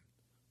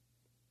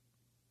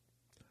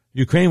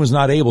 Ukraine was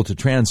not able to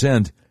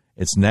transcend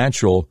its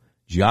natural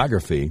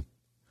geography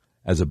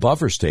as a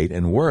buffer state,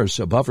 and worse,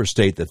 a buffer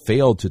state that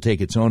failed to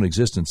take its own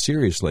existence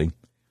seriously,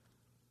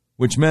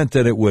 which meant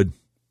that it would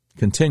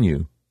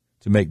continue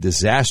to make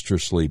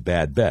disastrously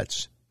bad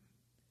bets.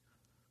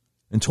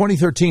 In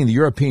 2013, the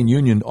European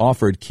Union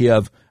offered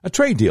Kiev a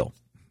trade deal,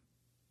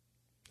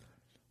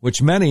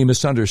 which many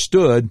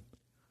misunderstood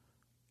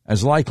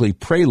as likely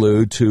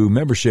prelude to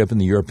membership in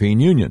the European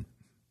Union.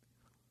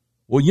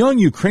 Well, young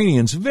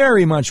Ukrainians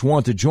very much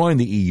want to join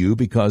the EU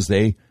because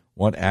they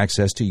want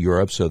access to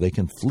Europe so they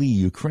can flee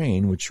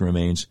Ukraine, which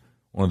remains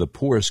one of the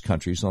poorest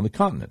countries on the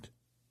continent.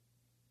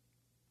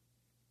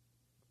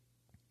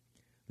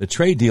 The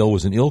trade deal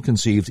was an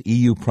ill-conceived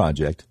EU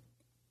project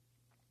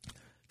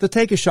to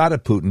take a shot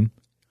at Putin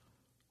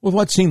with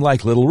what seemed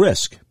like little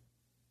risk.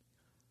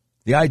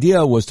 The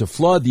idea was to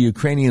flood the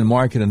Ukrainian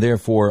market and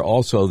therefore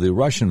also the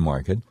Russian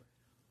market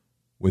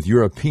with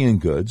European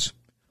goods,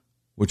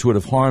 which would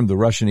have harmed the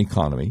Russian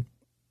economy,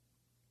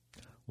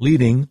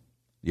 leading,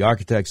 the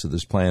architects of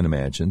this plan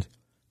imagined,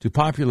 to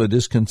popular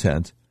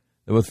discontent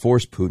that would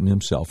force Putin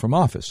himself from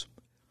office.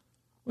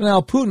 Well,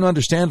 now, Putin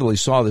understandably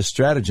saw this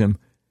stratagem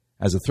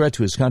as a threat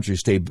to his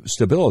country's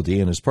stability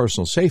and his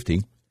personal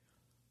safety,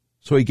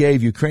 so he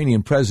gave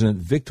Ukrainian President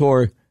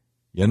Viktor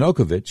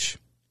Yanukovych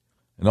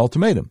an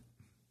ultimatum.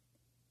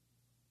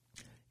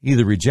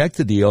 Either reject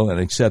the deal and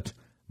accept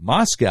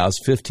Moscow's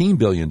 $15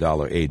 billion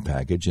aid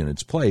package in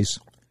its place,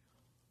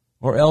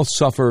 or else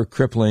suffer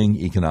crippling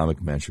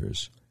economic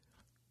measures.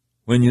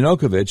 When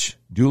Yanukovych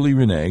duly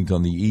reneged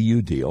on the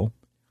EU deal,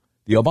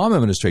 The Obama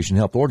administration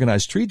helped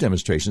organize street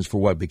demonstrations for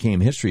what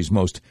became history's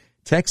most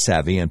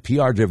tech-savvy and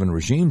PR-driven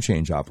regime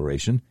change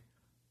operation,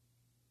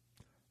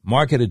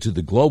 marketed to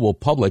the global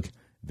public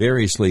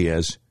variously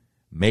as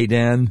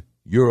Maidan,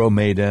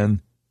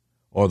 Euromaidan,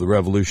 or the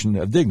Revolution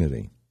of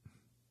Dignity.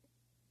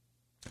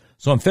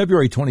 So in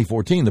February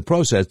 2014, the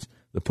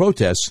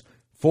protests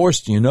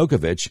forced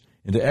Yanukovych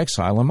into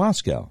exile in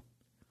Moscow.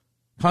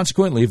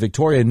 Consequently,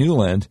 Victoria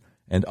Nuland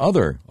and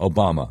other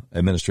Obama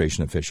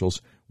administration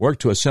officials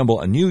worked to assemble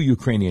a new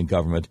Ukrainian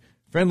government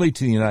friendly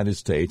to the United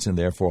States and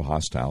therefore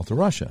hostile to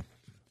Russia.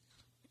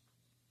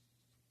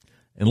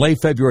 In late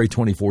February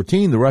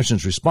 2014, the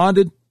Russians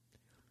responded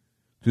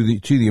to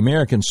the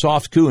American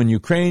soft coup in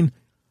Ukraine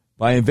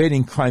by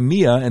invading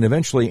Crimea and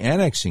eventually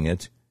annexing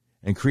it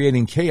and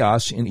creating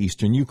chaos in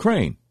eastern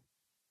Ukraine.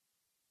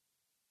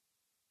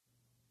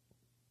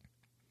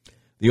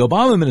 The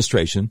Obama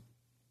administration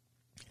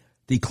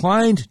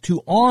declined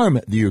to arm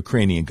the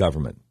Ukrainian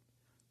government.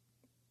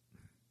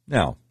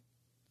 Now,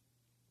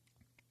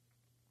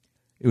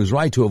 it was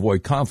right to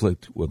avoid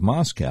conflict with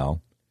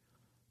Moscow,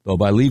 though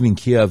by leaving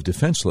Kiev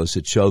defenseless,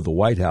 it showed the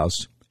White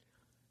House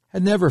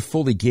had never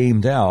fully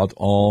gamed out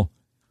all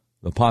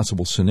the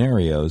possible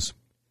scenarios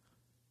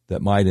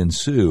that might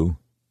ensue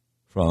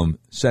from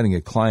setting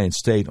a client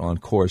state on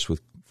course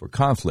for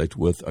conflict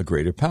with a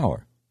greater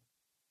power.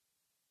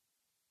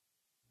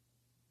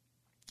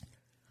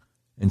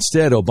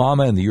 Instead,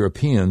 Obama and the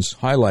Europeans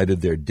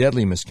highlighted their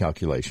deadly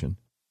miscalculation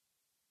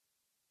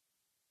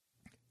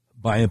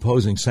by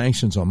imposing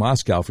sanctions on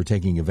Moscow for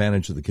taking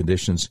advantage of the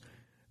conditions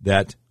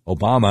that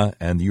Obama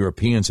and the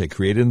Europeans had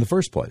created in the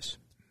first place.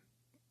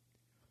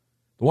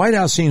 The White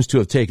House seems to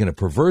have taken a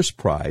perverse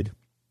pride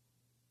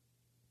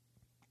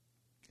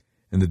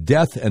in the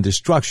death and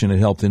destruction it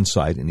helped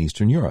incite in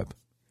Eastern Europe.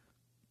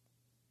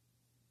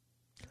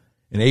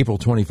 In April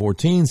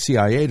 2014,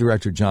 CIA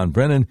Director John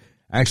Brennan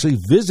actually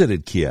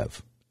visited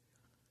Kiev,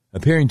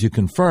 appearing to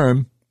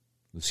confirm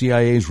the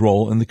CIA's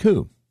role in the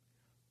coup.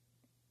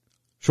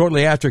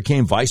 Shortly after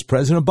came Vice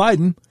President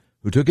Biden,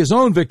 who took his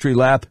own victory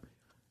lap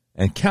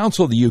and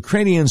counseled the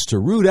Ukrainians to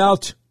root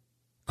out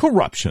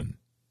corruption.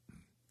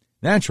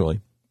 Naturally,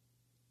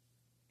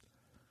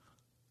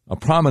 a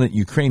prominent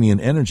Ukrainian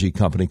energy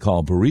company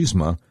called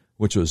Burisma,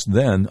 which was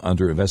then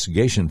under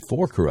investigation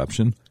for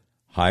corruption,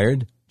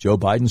 hired Joe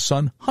Biden's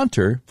son,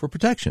 Hunter, for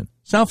protection.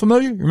 Sound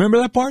familiar? You remember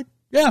that part?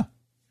 Yeah.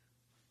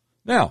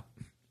 Now,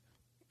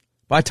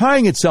 by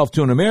tying itself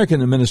to an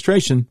American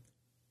administration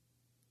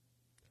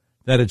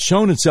that had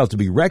shown itself to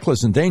be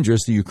reckless and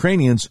dangerous, the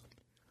Ukrainians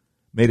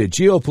made a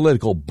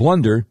geopolitical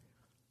blunder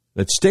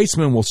that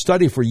statesmen will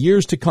study for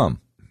years to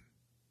come.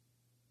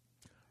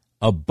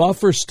 A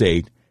buffer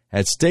state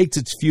had staked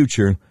its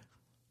future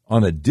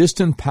on a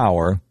distant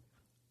power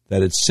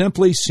that had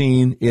simply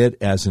seen it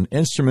as an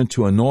instrument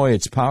to annoy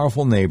its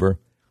powerful neighbor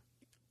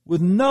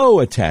with no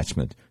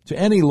attachment to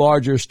any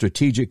larger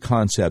strategic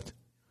concept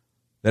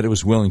that it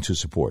was willing to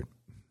support.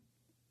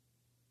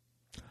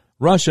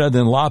 Russia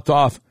then lopped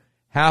off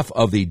half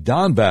of the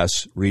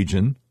Donbass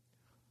region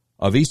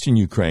of eastern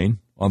Ukraine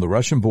on the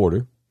Russian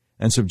border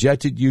and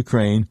subjected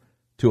Ukraine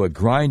to a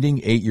grinding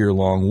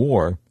 8-year-long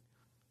war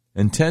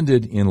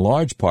intended in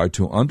large part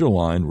to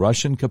underline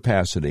Russian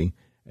capacity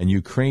and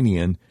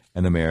Ukrainian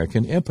and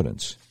American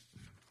impotence.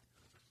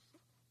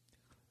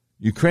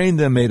 Ukraine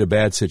then made a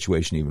bad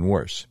situation even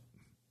worse.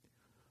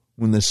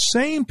 When the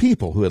same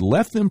people who had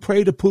left them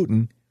prey to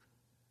Putin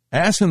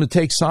asked him to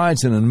take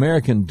sides in an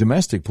American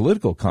domestic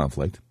political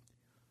conflict,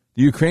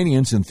 the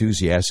Ukrainians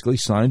enthusiastically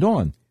signed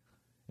on,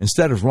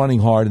 instead of running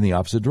hard in the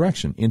opposite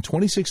direction. In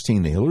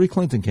 2016, the Hillary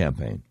Clinton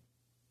campaign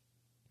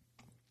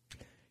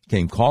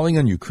came calling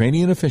on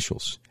Ukrainian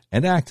officials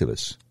and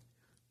activists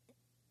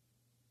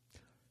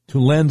to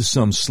lend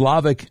some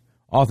Slavic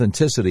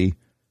authenticity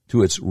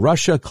to its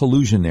Russia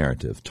collusion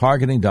narrative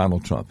targeting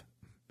Donald Trump.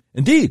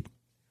 Indeed,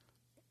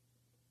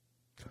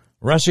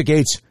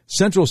 Russiagate's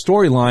central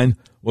storyline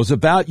was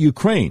about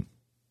Ukraine.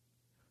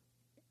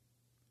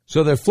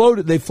 So they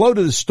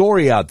floated a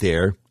story out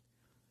there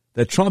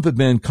that Trump had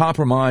been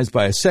compromised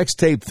by a sex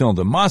tape filmed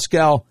in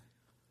Moscow,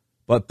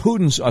 but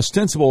Putin's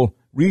ostensible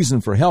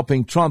reason for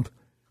helping Trump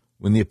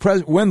when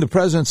the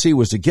presidency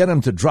was to get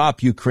him to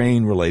drop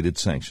Ukraine-related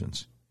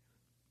sanctions.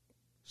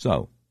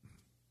 So,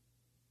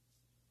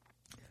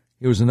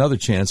 here was another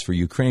chance for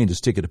Ukraine to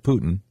stick it to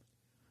Putin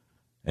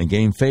and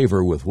gain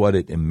favor with what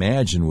it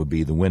imagined would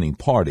be the winning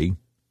party,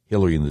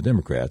 Hillary and the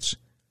Democrats,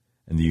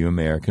 in the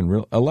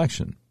American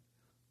election.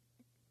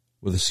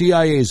 With the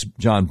CIA's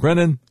John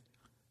Brennan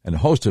and a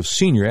host of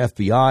senior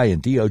FBI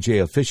and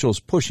DOJ officials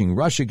pushing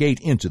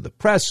Russiagate into the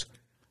press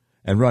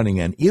and running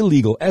an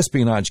illegal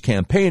espionage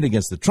campaign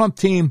against the Trump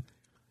team,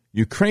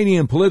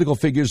 Ukrainian political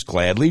figures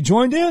gladly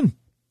joined in.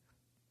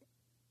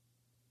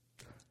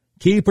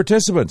 Key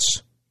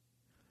participants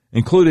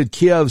included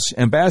Kiev's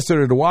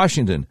ambassador to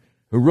Washington,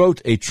 who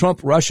wrote a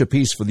Trump-Russia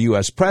piece for the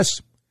U.S.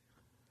 press,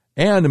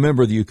 and a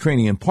member of the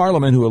Ukrainian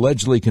parliament who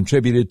allegedly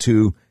contributed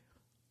to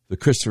the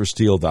Christopher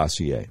Steele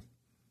dossier.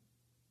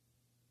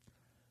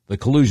 The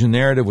collusion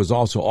narrative was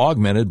also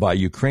augmented by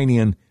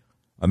Ukrainian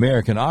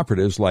American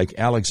operatives like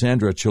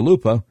Alexandra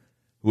Chalupa,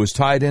 who was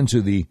tied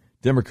into the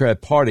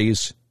Democrat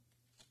Party's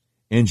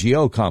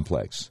NGO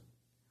complex.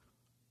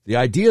 The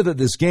idea that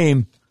this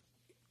game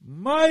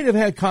might have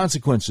had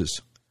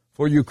consequences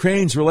for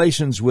Ukraine's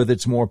relations with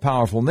its more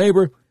powerful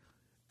neighbor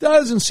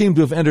doesn't seem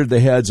to have entered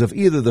the heads of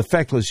either the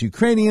feckless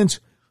Ukrainians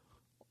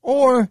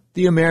or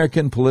the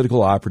American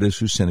political operatives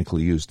who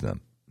cynically used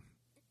them.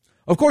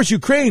 Of course,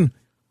 Ukraine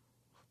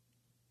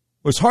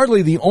was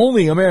hardly the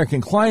only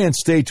American client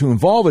state to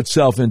involve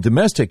itself in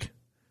domestic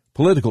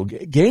political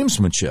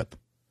gamesmanship.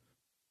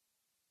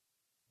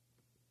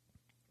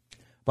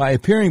 By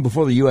appearing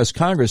before the U.S.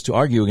 Congress to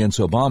argue against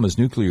Obama's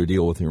nuclear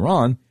deal with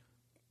Iran,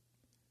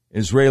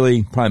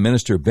 Israeli Prime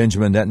Minister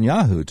Benjamin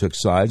Netanyahu took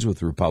sides with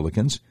the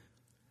Republicans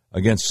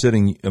against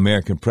sitting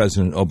American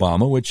President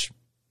Obama, which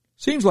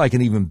seems like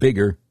an even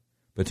bigger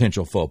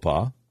potential faux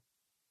pas.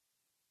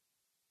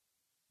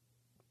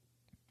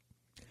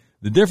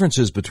 The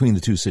differences between the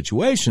two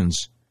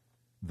situations,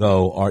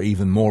 though, are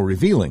even more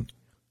revealing.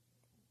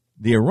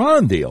 The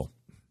Iran deal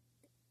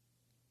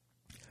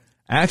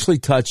actually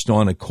touched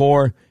on a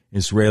core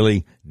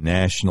Israeli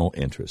national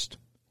interest.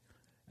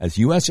 As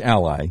U.S.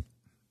 ally,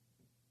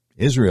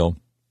 Israel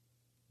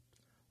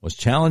was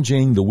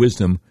challenging the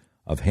wisdom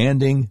of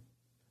handing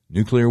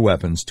nuclear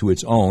weapons to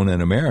its own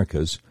and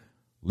America's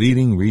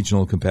leading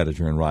regional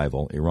competitor and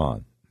rival,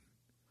 Iran.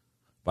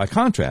 By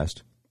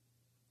contrast,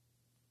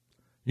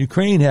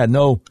 Ukraine had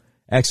no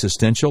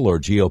existential or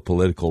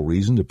geopolitical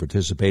reason to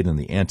participate in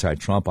the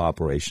anti-Trump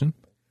operation,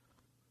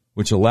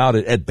 which allowed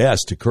it at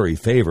best to curry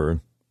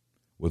favor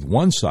with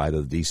one side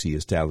of the D.C.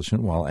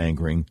 establishment while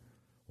angering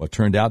what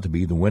turned out to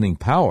be the winning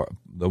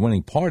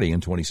party in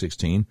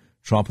 2016,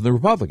 Trump and the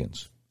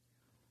Republicans.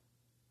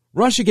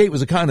 Russiagate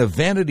was a kind of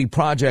vanity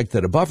project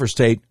that a buffer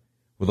state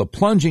with a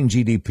plunging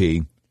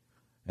GDP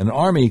and an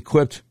army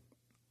equipped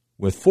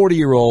with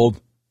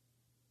 40-year-old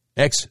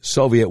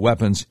ex-Soviet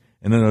weapons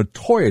in a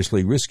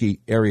notoriously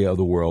risky area of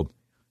the world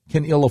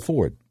can ill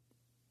afford,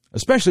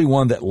 especially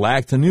one that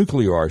lacked a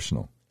nuclear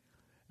arsenal.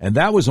 And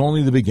that was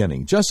only the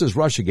beginning. Just as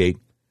Russiagate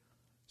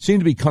seemed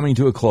to be coming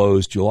to a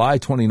close July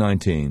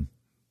 2019,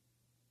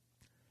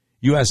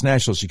 U.S.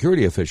 national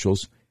security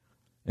officials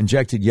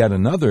injected yet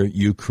another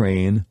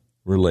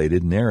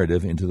Ukraine-related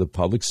narrative into the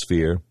public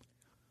sphere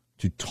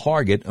to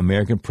target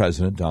American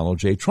President Donald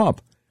J.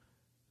 Trump.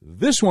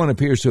 This one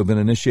appears to have been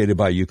initiated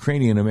by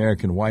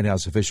Ukrainian-American White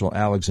House official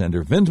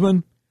Alexander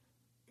Vindman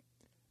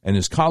and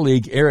his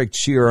colleague Eric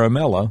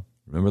Ciaramella,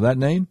 remember that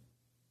name?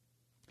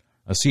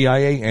 A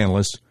CIA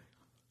analyst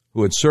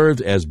who had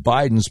served as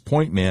Biden's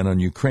point man on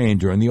Ukraine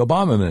during the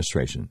Obama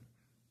administration.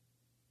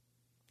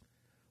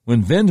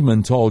 When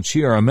Vindman told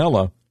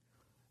Ciaramella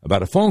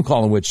about a phone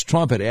call in which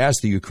Trump had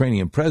asked the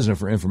Ukrainian president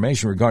for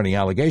information regarding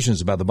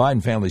allegations about the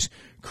Biden family's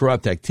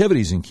corrupt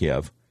activities in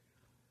Kiev,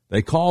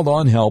 they called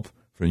on help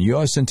from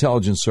U.S.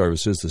 intelligence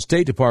services, the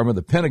State Department,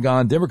 the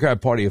Pentagon, Democrat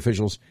Party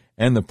officials,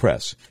 and the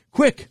press.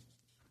 Quick!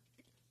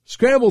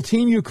 Scramble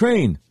Team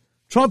Ukraine.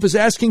 Trump is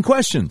asking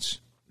questions.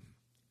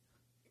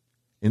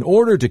 In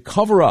order to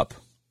cover up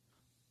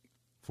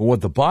for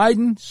what the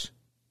Bidens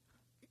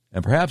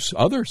and perhaps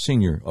other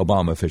senior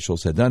Obama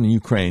officials had done in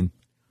Ukraine,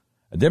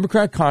 a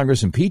Democrat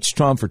Congress impeached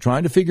Trump for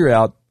trying to figure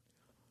out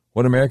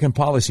what American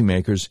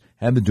policymakers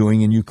had been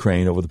doing in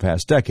Ukraine over the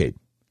past decade.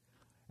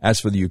 As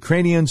for the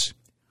Ukrainians,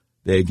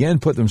 they again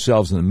put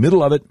themselves in the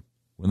middle of it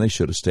when they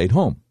should have stayed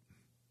home.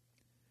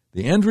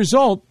 The end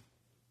result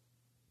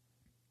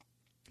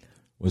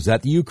was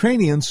that the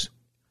Ukrainians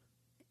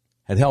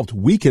had helped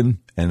weaken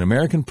an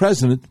American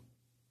president,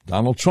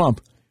 Donald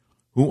Trump,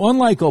 who,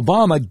 unlike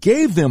Obama,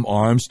 gave them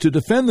arms to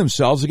defend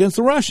themselves against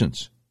the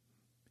Russians.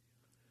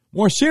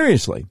 More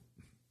seriously,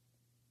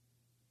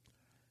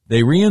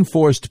 they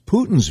reinforced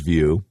Putin's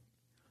view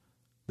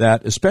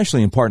that,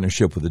 especially in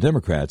partnership with the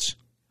Democrats,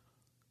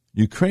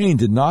 Ukraine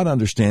did not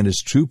understand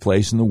its true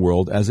place in the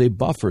world as a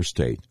buffer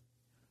state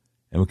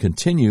and would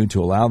continue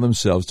to allow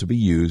themselves to be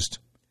used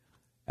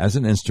as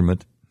an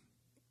instrument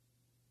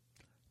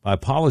by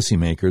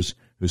policymakers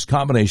whose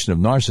combination of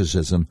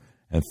narcissism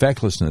and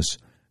fecklessness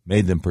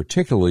made them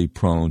particularly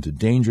prone to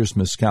dangerous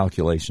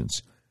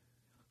miscalculations.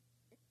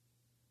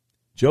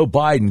 Joe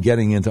Biden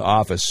getting into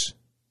office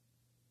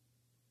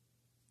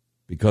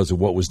because of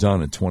what was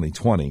done in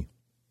 2020.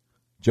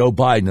 Joe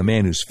Biden, a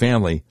man whose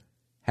family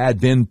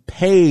had been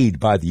paid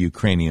by the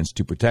Ukrainians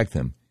to protect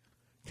them,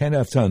 can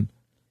have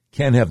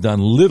done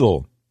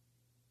little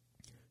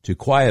to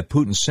quiet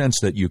Putin's sense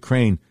that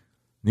Ukraine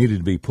needed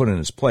to be put in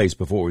its place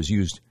before it was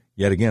used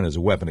yet again as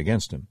a weapon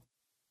against him.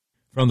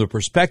 From the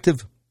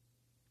perspective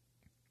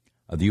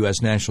of the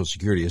U.S. national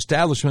security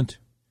establishment,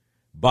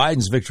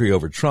 Biden's victory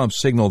over Trump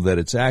signaled that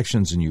its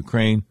actions in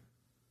Ukraine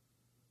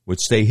would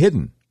stay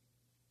hidden.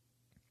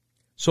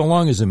 So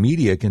long as the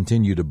media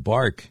continue to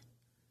bark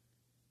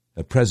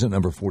that President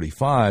number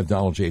 45,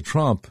 Donald J.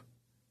 Trump,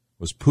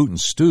 was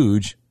Putin's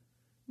stooge,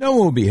 no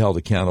one will be held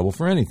accountable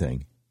for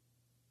anything.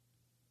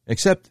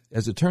 Except,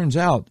 as it turns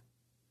out,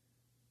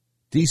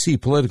 D.C.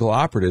 political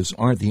operatives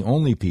aren't the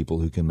only people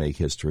who can make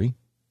history.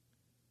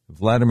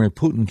 Vladimir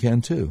Putin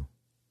can too.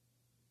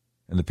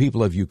 And the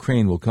people of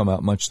Ukraine will come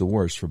out much the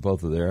worse for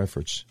both of their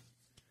efforts.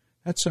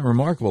 That's a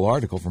remarkable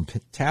article from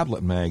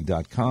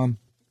tabletmag.com.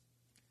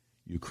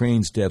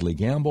 Ukraine's Deadly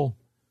Gamble,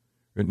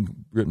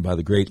 written by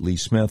the great Lee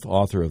Smith,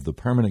 author of The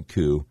Permanent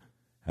Coup,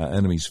 How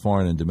Enemies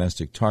Foreign and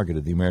Domestic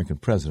Targeted the American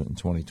President in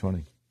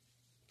 2020.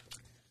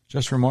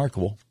 Just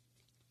remarkable.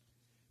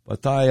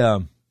 But I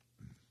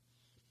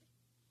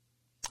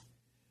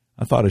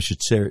thought I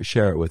should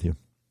share it with you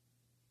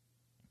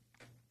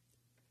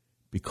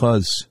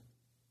because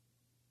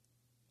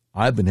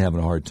I've been having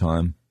a hard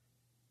time,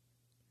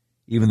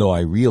 even though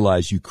I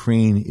realize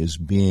Ukraine is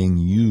being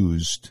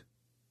used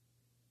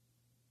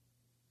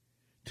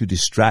to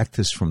distract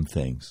us from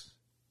things,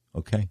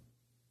 okay?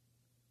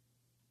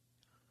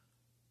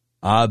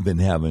 I've been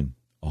having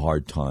a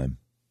hard time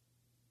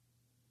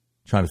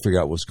trying to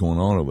figure out what's going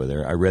on over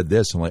there. I read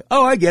this, I'm like,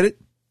 oh, I get it.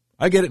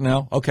 I get it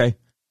now. Okay.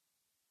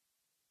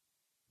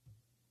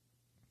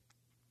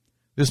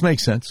 This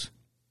makes sense.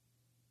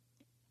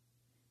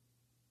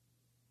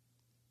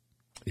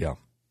 Yeah.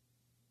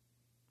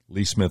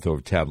 Lee Smith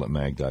over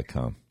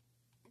tabletmag.com.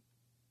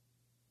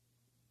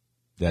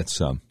 That's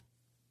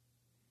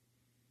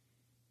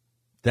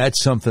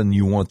something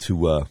you want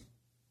to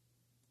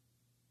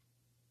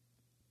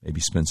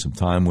maybe spend some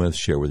time with,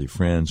 share with your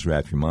friends,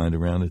 wrap your mind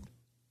around it.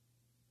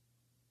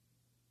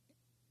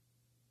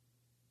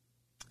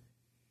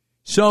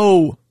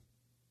 So,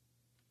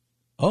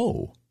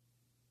 oh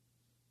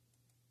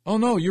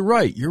no, you're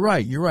right,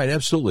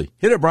 absolutely.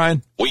 Hit it,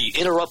 Brian. We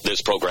interrupt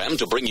this program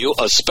to bring you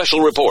a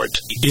special report.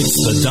 It's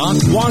the Doc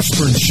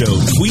Washburn Show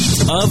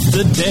Tweet of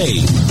the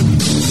Day.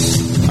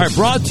 All right,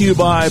 brought to you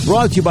by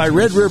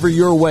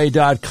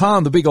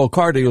RedRiverYourWay.com, the big old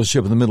car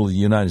dealership in the middle of the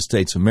United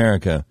States of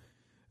America.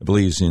 It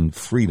believes in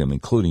freedom,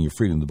 including your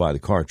freedom to buy the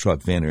car,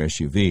 truck, van, or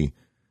SUV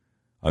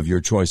of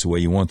your choice the way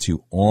you want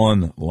to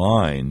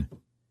online.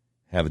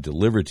 Have it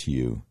delivered to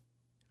you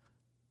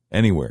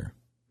anywhere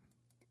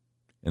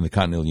in the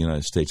continental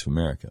United States of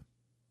America.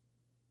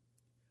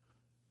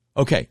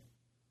 Okay.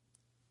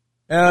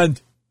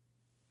 And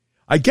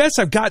I guess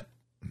I've got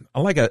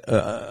like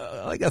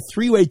a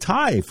three-way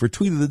tie for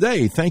Tweet of the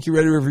Day. Thank you,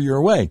 Red River,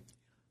 your way.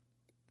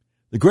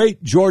 The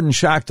great Jordan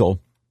Schachtel,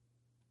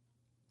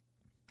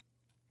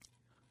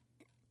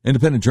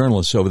 independent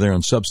journalist over there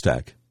on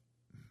Substack,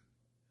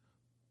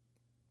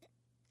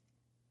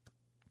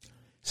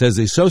 says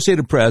the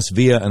Associated Press,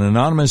 via an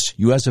anonymous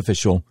U.S.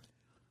 official,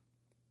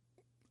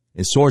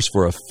 is source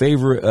for a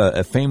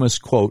famous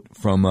quote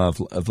from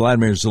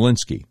Vladimir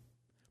Zelensky,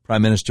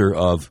 Prime Minister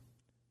of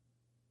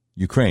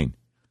Ukraine.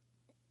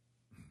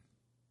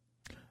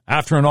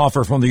 After an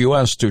offer from the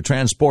U.S. to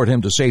transport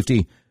him to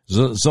safety,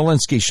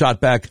 Zelensky shot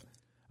back,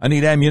 "I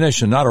need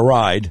ammunition, not a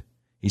ride,"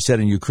 he said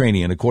in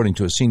Ukrainian, according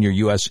to a senior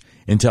U.S.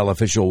 intel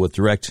official with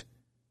direct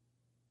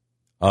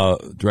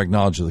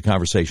knowledge of the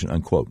conversation,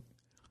 unquote.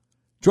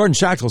 Jordan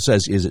Schachtel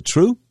says, is it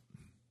true?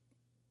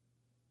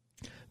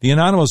 The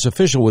anonymous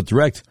official with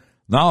direct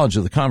knowledge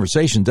of the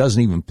conversation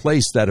doesn't even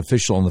place that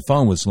official on the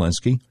phone with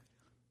Zelensky.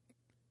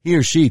 He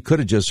or she could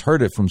have just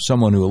heard it from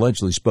someone who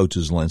allegedly spoke to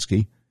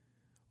Zelensky.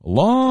 A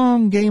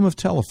long game of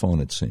telephone,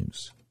 it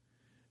seems.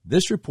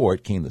 This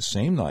report came the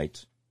same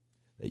night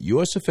that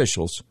U.S.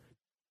 officials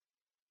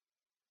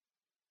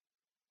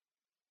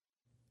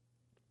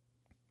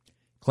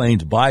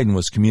claimed Biden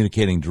was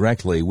communicating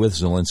directly with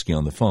Zelensky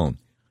on the phone.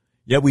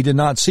 Yet we did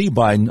not see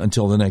Biden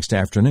until the next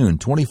afternoon,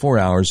 24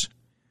 hours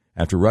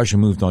after Russia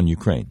moved on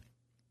Ukraine.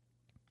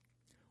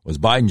 Was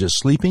Biden just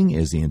sleeping?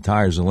 Is the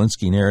entire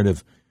Zelensky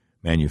narrative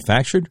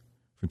manufactured?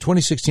 From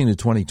 2016 to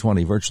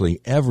 2020, virtually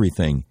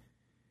everything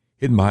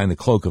hidden behind the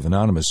cloak of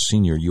anonymous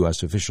senior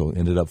U.S. official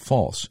ended up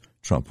false.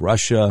 Trump,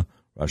 Russia,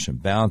 Russian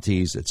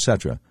bounties,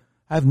 etc.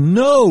 I have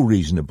no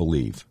reason to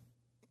believe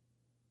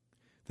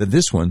that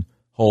this one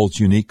holds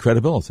unique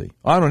credibility.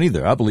 I don't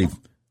either. I believe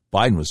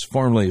Biden was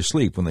formerly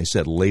asleep when they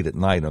said late at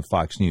night on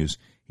Fox News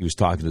he was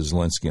talking to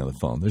Zelensky on the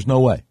phone. There's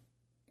no way.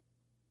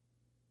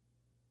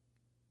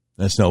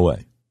 That's no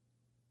way.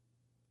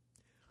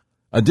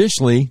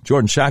 Additionally,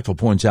 Jordan Schachtel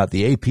points out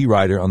the AP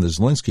writer on the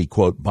Zelensky,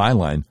 quote,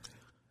 byline,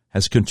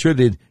 has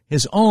contributed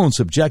his own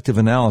subjective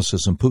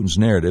analysis on Putin's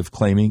narrative,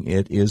 claiming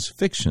it is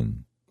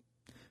fiction.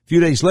 A few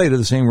days later,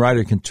 the same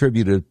writer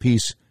contributed a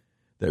piece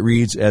that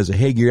reads as a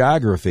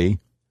hagiography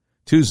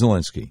to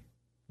Zelensky,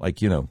 like,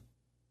 kind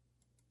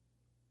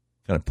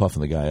of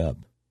puffing the guy up.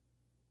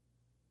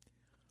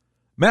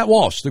 Matt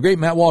Walsh, the great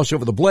Matt Walsh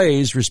over the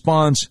Blaze,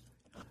 responds,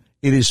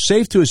 it is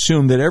safe to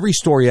assume that every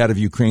story out of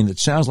Ukraine that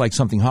sounds like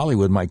something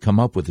Hollywood might come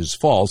up with is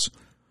false,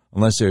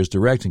 unless there's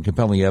direct and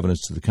compelling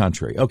evidence to the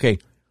contrary. Okay,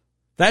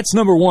 that's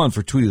number one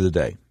for Tweet of the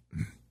Day.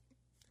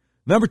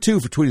 Number two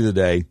for Tweet of the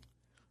Day,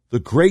 the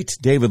great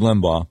David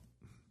Limbaugh,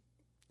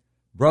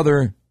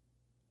 brother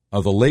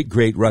of the late,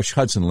 great Rush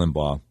Hudson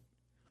Limbaugh,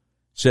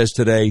 says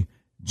today,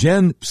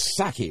 Jen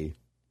Psaki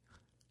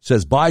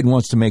says Biden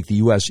wants to make the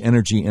U.S.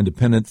 energy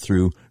independent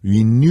through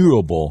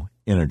renewable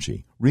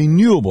energy.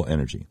 Renewable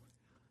energy.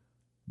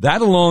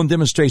 That alone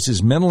demonstrates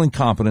his mental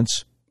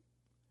incompetence,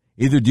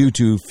 either due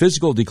to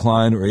physical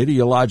decline or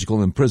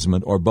ideological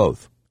imprisonment, or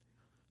both.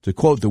 To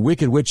quote the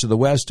Wicked Witch of the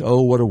West,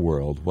 oh, what a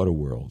world, what a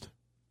world.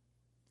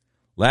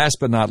 Last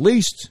but not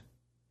least,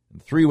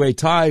 three-way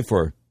tie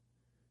for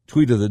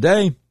Tweet of the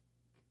Day,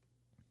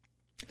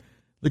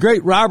 the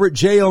great Robert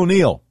J.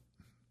 O'Neill,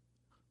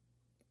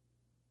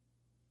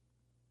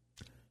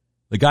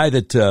 the guy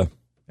that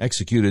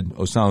executed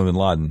Osama bin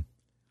Laden,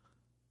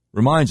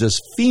 reminds us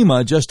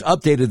FEMA just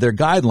updated their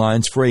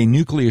guidelines for a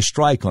nuclear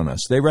strike on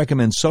us. They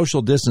recommend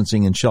social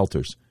distancing in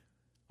shelters.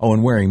 Oh,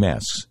 and wearing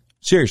masks.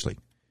 Seriously.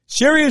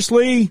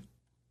 Seriously!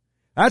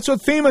 That's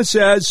what FEMA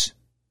says.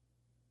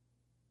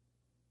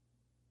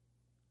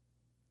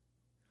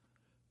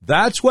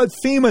 That's what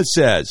FEMA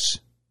says.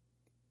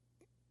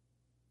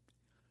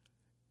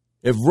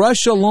 If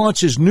Russia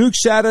launches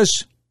nukes at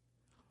us,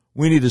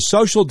 we need to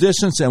social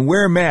distance and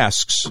wear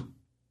masks.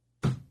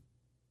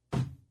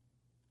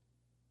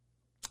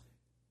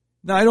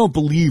 Now, I don't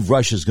believe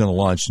Russia's going to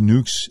launch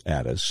nukes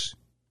at us,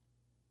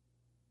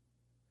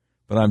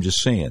 but I'm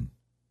just saying.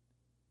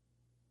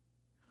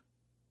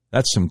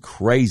 That's some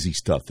crazy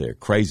stuff there,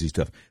 crazy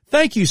stuff.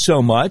 Thank you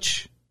so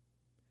much.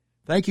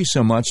 Thank you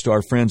so much to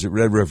our friends at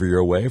Red River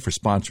Your Way for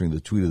sponsoring the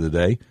Tweet of the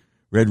Day.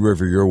 Red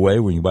River Your Way,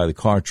 when you buy the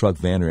car, truck,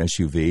 van, or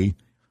SUV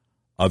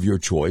of your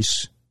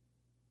choice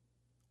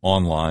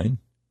online,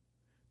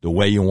 the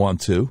way you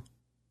want to,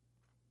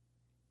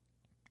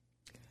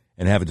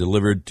 and have it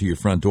delivered to your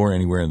front door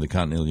anywhere in the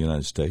continental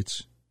United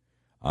States.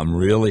 I'm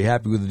really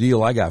happy with the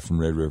deal I got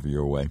from Red River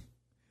Your Way.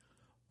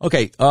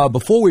 Okay,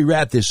 before we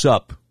wrap this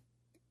up,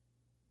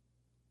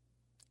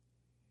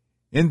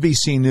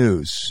 NBC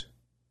News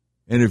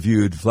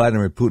interviewed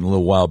Vladimir Putin a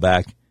little while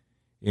back,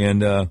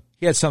 and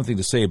he had something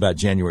to say about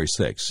January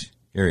 6th.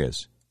 Here he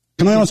is.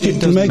 Can I ask you,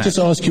 just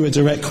ask you a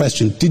direct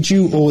question? Did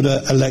you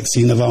order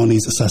Alexei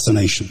Navalny's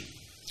assassination?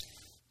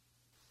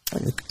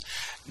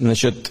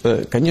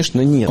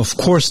 Of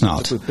course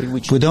not.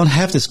 We don't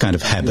have this kind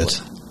of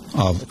habit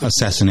of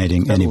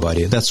assassinating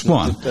anybody. That's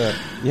one.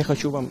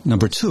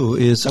 Number two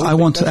is, I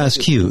want to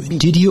ask you,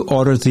 did you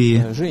order the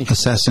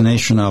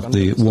assassination of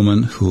the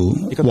woman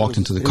who walked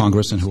into the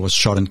Congress and who was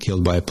shot and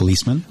killed by a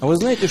policeman?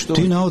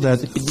 Do you know that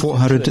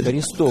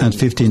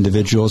 450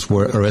 individuals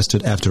were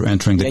arrested after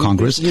entering the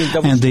Congress,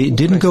 and they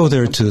didn't go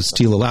there to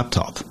steal a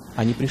laptop?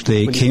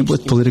 They came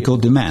with political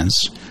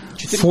demands.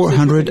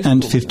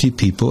 450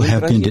 people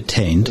have been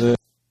detained.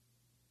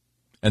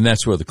 And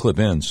that's where the clip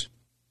ends.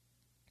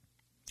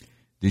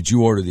 Did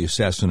you order the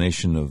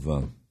assassination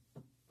of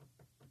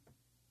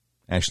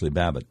Ashley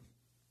Babbitt?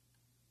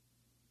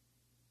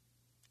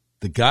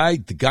 The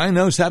guy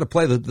knows how to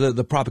play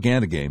the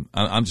propaganda game.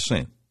 I'm just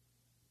saying.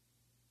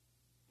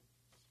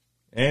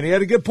 And he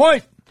had a good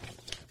point.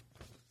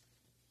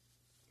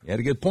 He had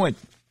a good point.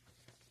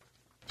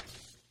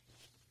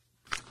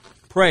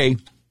 Pray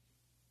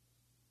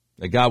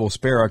that God will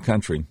spare our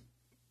country.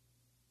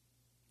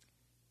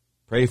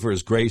 Pray for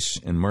his grace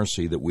and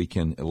mercy that we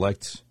can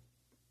elect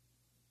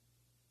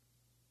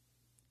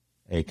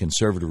a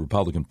conservative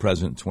Republican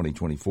president in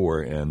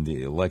 2024, and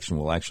the election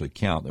will actually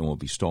count and won't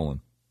be stolen.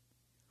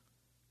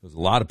 Because a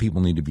lot of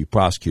people need to be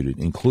prosecuted,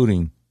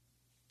 including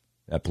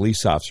that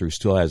police officer who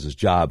still has his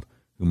job,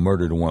 who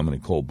murdered a woman in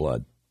cold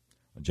blood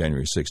on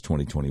January 6,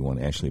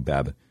 2021, Ashley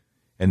Babbitt,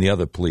 and the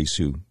other police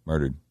who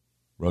murdered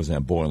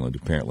Roseanne Boyland,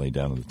 apparently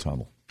down in the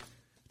tunnel.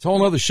 It's a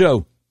whole other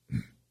show.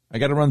 I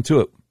got to run to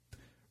it.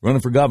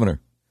 Running for governor.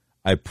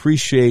 I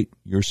appreciate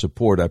your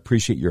support. I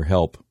appreciate your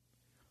help.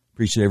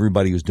 Appreciate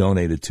everybody who's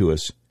donated to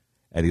us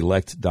at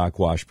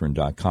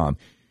electdocwashburn.com.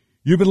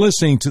 You've been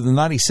listening to the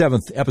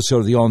 97th episode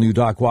of the all-new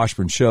Doc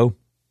Washburn Show.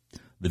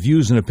 The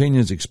views and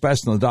opinions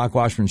expressed on the Doc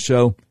Washburn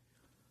Show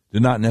do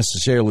not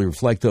necessarily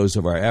reflect those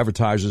of our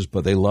advertisers,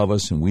 but they love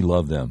us and we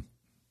love them.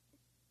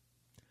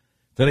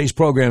 Today's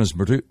program has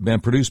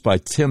been produced by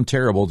Tim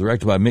Terrible,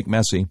 directed by Mick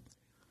Messy.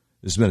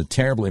 This has been a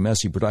terribly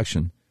messy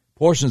production.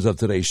 Portions of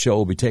today's show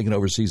will be taken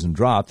overseas and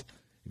dropped.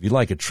 If you'd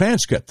like a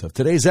transcript of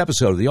today's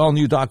episode of the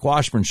all-new Doc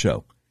Washburn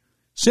Show,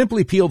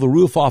 simply peel the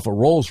roof off a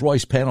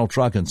Rolls-Royce panel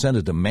truck and send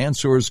it to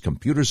Mansour's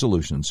Computer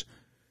Solutions,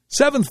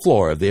 7th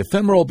floor of the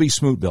ephemeral B.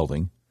 Smoot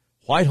Building,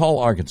 Whitehall,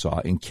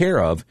 Arkansas, in care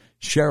of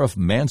Sheriff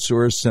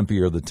Mansour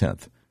Sempier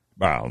X.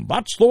 Well,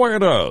 that's the way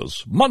it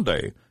is.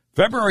 Monday,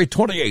 February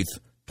 28th,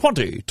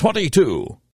 2022.